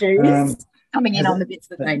these issues. Coming in on the bits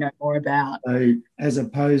that they know more about. So, as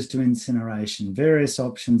opposed to incineration, various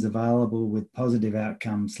options available with positive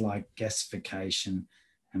outcomes like gasification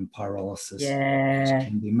and pyrolysis, which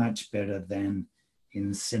can be much better than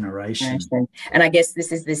incineration. And I guess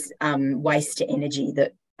this is this waste to energy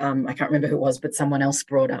that I can't remember who it was, but someone else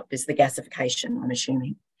brought up, is the gasification, I'm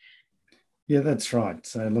assuming. Yeah, that's right.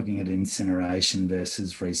 So looking at incineration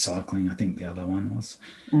versus recycling, I think the other one was.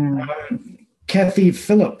 Kathy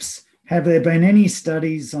Phillips. Have there been any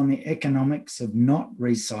studies on the economics of not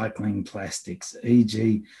recycling plastics,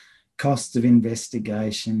 e.g. costs of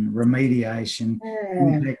investigation, remediation,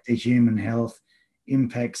 impact to human health,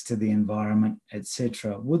 impacts to the environment,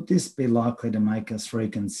 etc.? Would this be likely to make us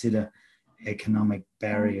reconsider economic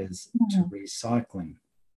barriers to recycling?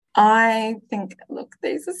 I think, look,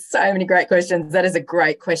 these are so many great questions. That is a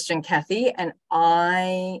great question, Kathy. And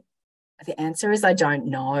the answer is I don't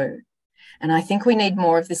know. And I think we need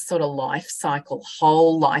more of this sort of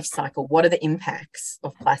whole life cycle. What are the impacts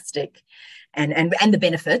of plastic and the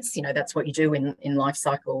benefits? That's what you do in life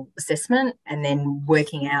cycle assessment, and then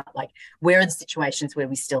working out, like, where are the situations where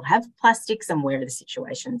we still have plastics and where are the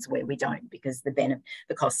situations where we don't, because the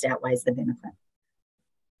cost outweighs the benefit.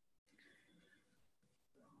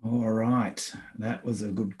 All right. That was a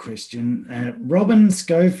good question. Robin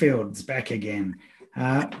Schofield's back again.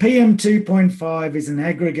 PM 2.5 is an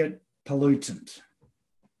aggregate pollutant.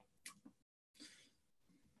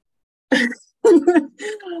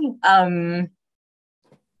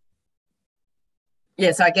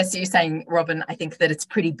 So I guess you're saying, Robin, I think that it's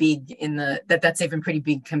pretty big that's even pretty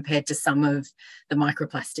big compared to some of the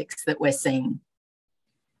microplastics that we're seeing.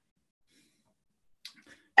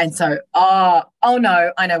 And so,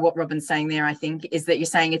 no, I know what Robin's saying there, I think, is that you're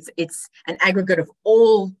saying it's an aggregate of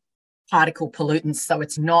all particle pollutants. So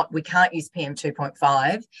we can't use PM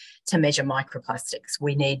 2.5 to measure microplastics.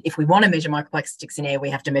 If we want to measure microplastics in air, we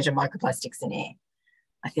have to measure microplastics in air,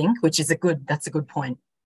 I think, that's a good point.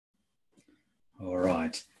 All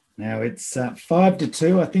right. Now it's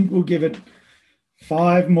 5-2. I think we'll give it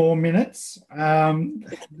 5 more minutes.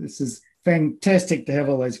 This is fantastic to have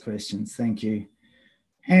all those questions. Thank you.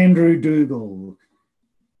 Andrew Dougal.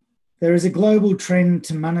 There is a global trend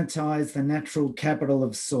to monetize the natural capital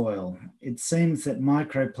of soil. It seems that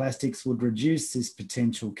microplastics would reduce this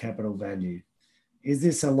potential capital value. Is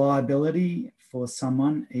this a liability for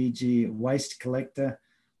someone, e.g. a waste collector,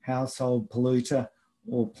 household polluter,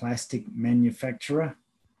 or plastic manufacturer?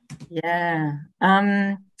 Yeah,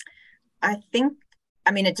 I think,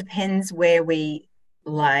 it depends where we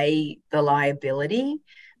lay the liability,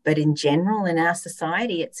 but in general, in our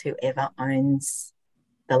society, it's whoever owns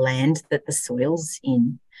the land that the soil's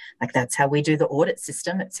in. Like, that's how we do the audit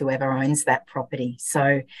system. It's whoever owns that property.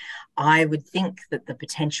 So I would think that the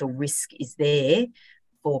potential risk is there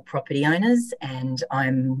for property owners, and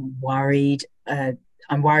I'm worried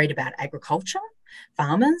about agriculture,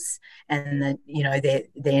 farmers, and that,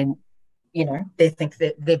 they think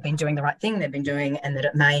that they've been doing the right thing, and that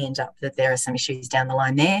it may end up that there are some issues down the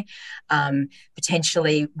line there.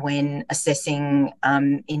 Potentially, when assessing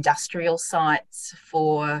industrial sites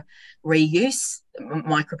for reuse,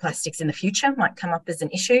 microplastics in the future might come up as an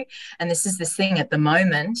issue. And this is the thing at the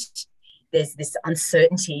moment, there's this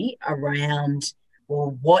uncertainty around,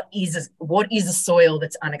 well, what is a soil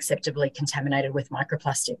that's unacceptably contaminated with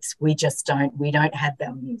microplastics? We don't have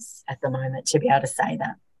values at the moment to be able to say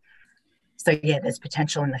that. So yeah, there's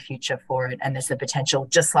potential in the future for it, and there's the potential,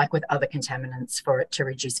 just like with other contaminants, for it to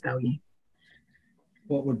reduce value.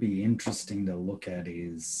 What would be interesting to look at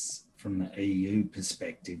is from the EU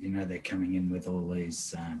perspective, they're coming in with all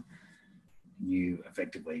these new,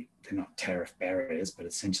 effectively, they're not tariff barriers, but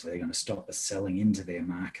essentially they're going to stop us selling into their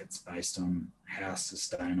markets based on how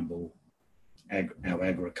sustainable our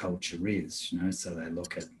agriculture is, so they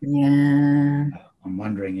look at, I'm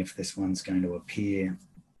wondering if this one's going to appear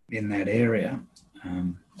in that area.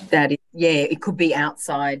 It could be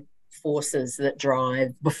outside forces that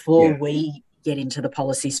drive before we get into the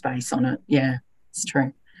policy space on it. Yeah, it's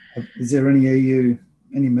true. Is there any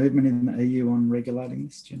movement in the EU on regulating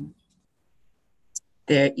this, do you know?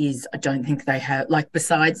 There is. I don't think they have,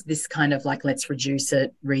 besides this kind of let's reduce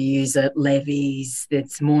it, reuse it, levies,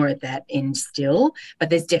 there's more at that end still, but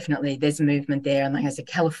there's movement there. And like I said,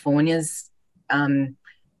 California's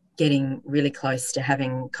getting really close to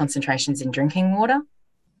having concentrations in drinking water.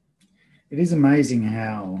 It is amazing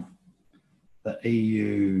how the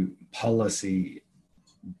EU policy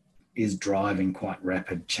is driving quite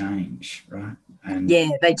rapid change, right? And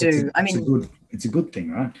they do. It's a good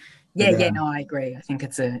thing, right? No, I agree. I think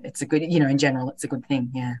it's a good, in general, it's a good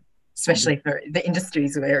thing, especially for the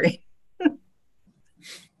industries we're in.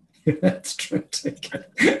 That's true too.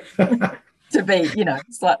 To be,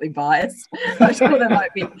 slightly biased. I'm sure there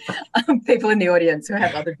might be people in the audience who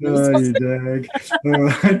have other views. Oh, you dag. All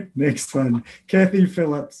right, next one. Kathy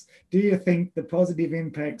Phillips, do you think the positive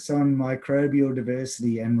impacts on microbial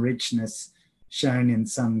diversity and richness shown in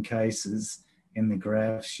some cases in the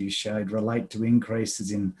graphs you showed relate to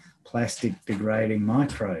increases in plastic degrading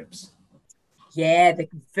microbes? Yeah, they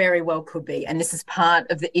very well could be. And this is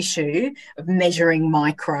part of the issue of measuring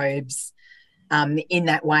microbes in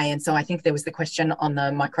that way. And so I think there was the question on the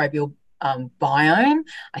microbial biome.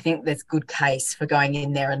 I think there's good case for going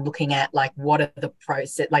in there and looking at what are the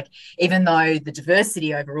process, even though the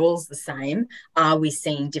diversity overall is the same, are we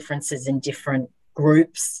seeing differences in different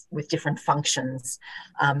groups with different functions?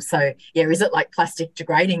 Is it plastic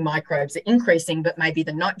degrading microbes are increasing, but maybe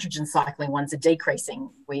the nitrogen cycling ones are decreasing?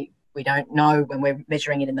 We don't know when we're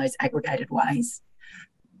measuring it in those aggregated ways.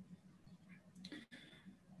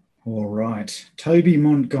 All right. Toby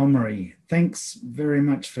Montgomery, thanks very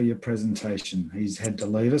much for your presentation. He's had to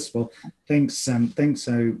leave us. Well, thanks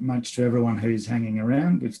so much to everyone who's hanging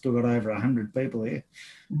around. We've still got over 100 people here,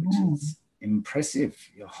 which is impressive.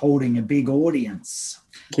 You're holding a big audience.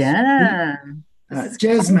 Yeah.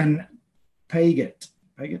 Jasmine Paget,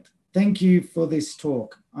 thank you for this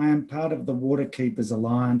talk. I am part of the Waterkeepers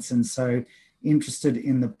Alliance and so interested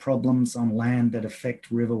in the problems on land that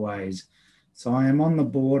affect riverways. So I am on the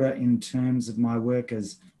border in terms of my work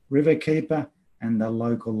as riverkeeper and the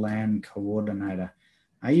local land coordinator.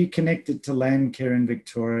 Are you connected to Landcare in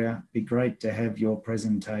Victoria? Be great to have your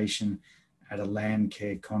presentation at a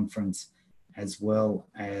Landcare conference as well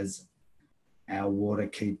as our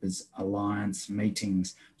Waterkeepers Alliance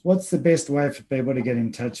meetings. What's the best way for people to get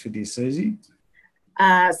in touch with you, Suzie?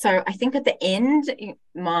 So I think at the end,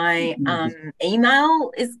 my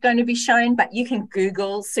email is going to be shown, but you can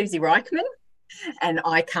Google Suzie Reichman and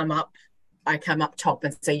I come up top,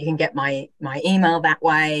 and so you can get my email that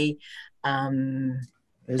way.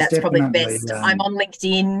 That's probably best. I'm on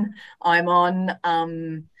LinkedIn. I'm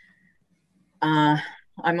on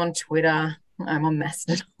I'm on Twitter. I'm on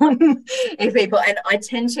Mastodon. If people, and I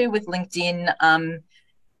tend to with LinkedIn,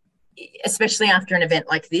 especially after an event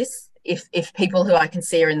like this, if people who I can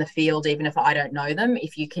see are in the field, even if I don't know them,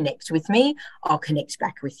 if you connect with me, I'll connect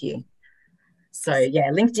back with you. So yeah,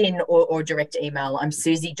 LinkedIn or direct email. I'm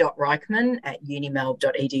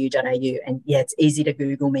suzie.reichman@unimelb.edu.au. And yeah, it's easy to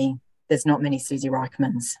Google me. There's not many Suzie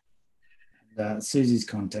Reichmans. Susie's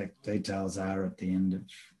contact details are at the end of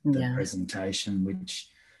the presentation, which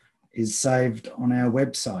is saved on our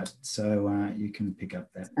website. So you can pick up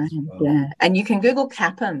that as well. Yeah, and you can Google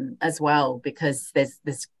CAPIM as well, because there's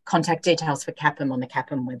contact details for CAPIM on the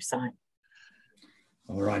CAPIM website.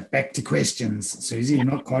 All right, back to questions. Suzie, you're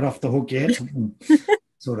not quite off the hook yet.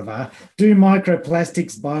 Sort of are. Do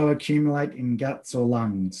microplastics bioaccumulate in guts or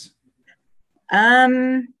lungs?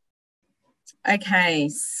 Okay,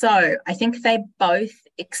 so I think they're both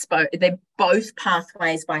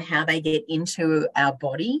pathways by how they get into our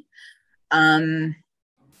body.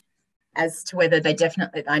 As to whether they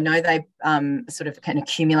definitely, I know they sort of can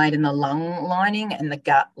accumulate in the lung lining and the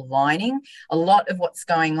gut lining. A lot of what's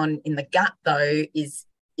going on in the gut, though, is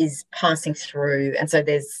passing through, and so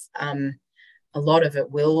there's a lot of it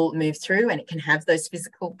will move through, and it can have those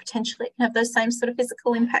potentially it can have those same sort of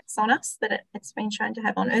physical impacts on us that it's been shown to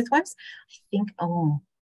have on earthworms.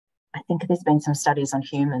 I think there's been some studies on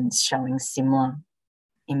humans showing similar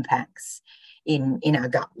impacts in our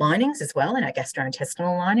gut linings as well, in our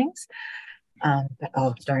gastrointestinal linings. But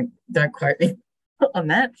don't quote me on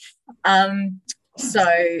that. So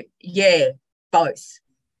yeah, both.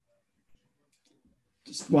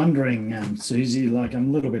 Just wondering, Suzie, like I'm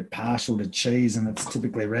a little bit partial to cheese, and it's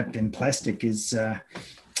typically wrapped in plastic. Is that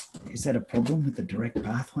a problem with the direct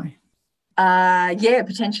pathway? Yeah,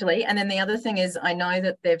 potentially. And then the other thing is, I know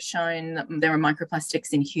that they've shown that there are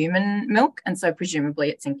microplastics in human milk, and so presumably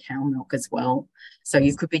it's in cow milk as well. So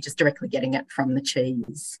you could be just directly getting it from the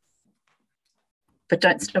cheese. But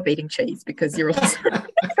don't stop eating cheese, because you're also,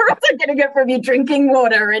 getting it from your drinking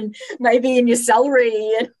water and maybe in your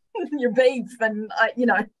celery and your beef, and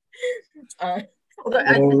although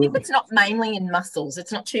I think it's not mainly in muscles.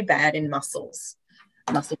 It's not too bad in muscle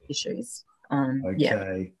tissues. Okay.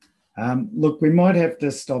 Yeah. Look, we might have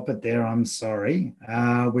to stop it there. I'm sorry.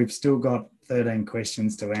 We've still got 13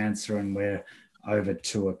 questions to answer, and we're over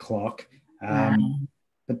 2:00.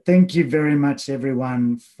 But thank you very much,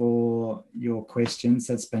 everyone, for your questions.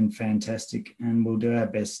 That's been fantastic, and we'll do our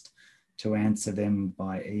best to answer them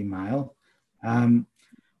by email.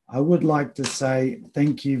 I would like to say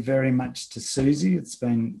thank you very much to Suzie. It's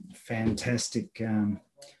been a fantastic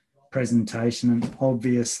presentation, and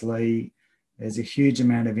obviously there's a huge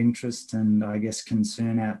amount of interest and I guess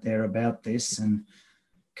concern out there about this, and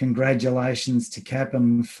congratulations to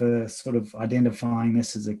CAPIM for sort of identifying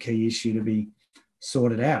this as a key issue to be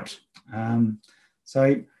sorted out.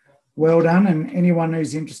 So well done, and anyone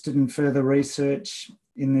who's interested in further research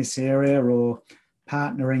in this area or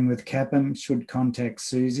partnering with CAPIM should contact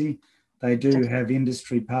Suzie. They do have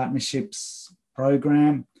industry partnerships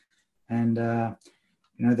program, and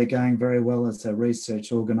they're going very well as a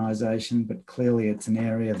research organisation, but clearly it's an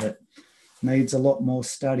area that needs a lot more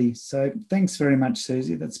study. So thanks very much,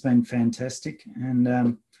 Suzie. That's been fantastic,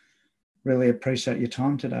 and really appreciate your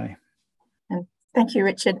time today. And thank you,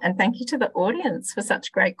 Richard, and thank you to the audience for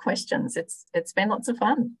such great questions. It's been lots of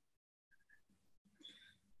fun.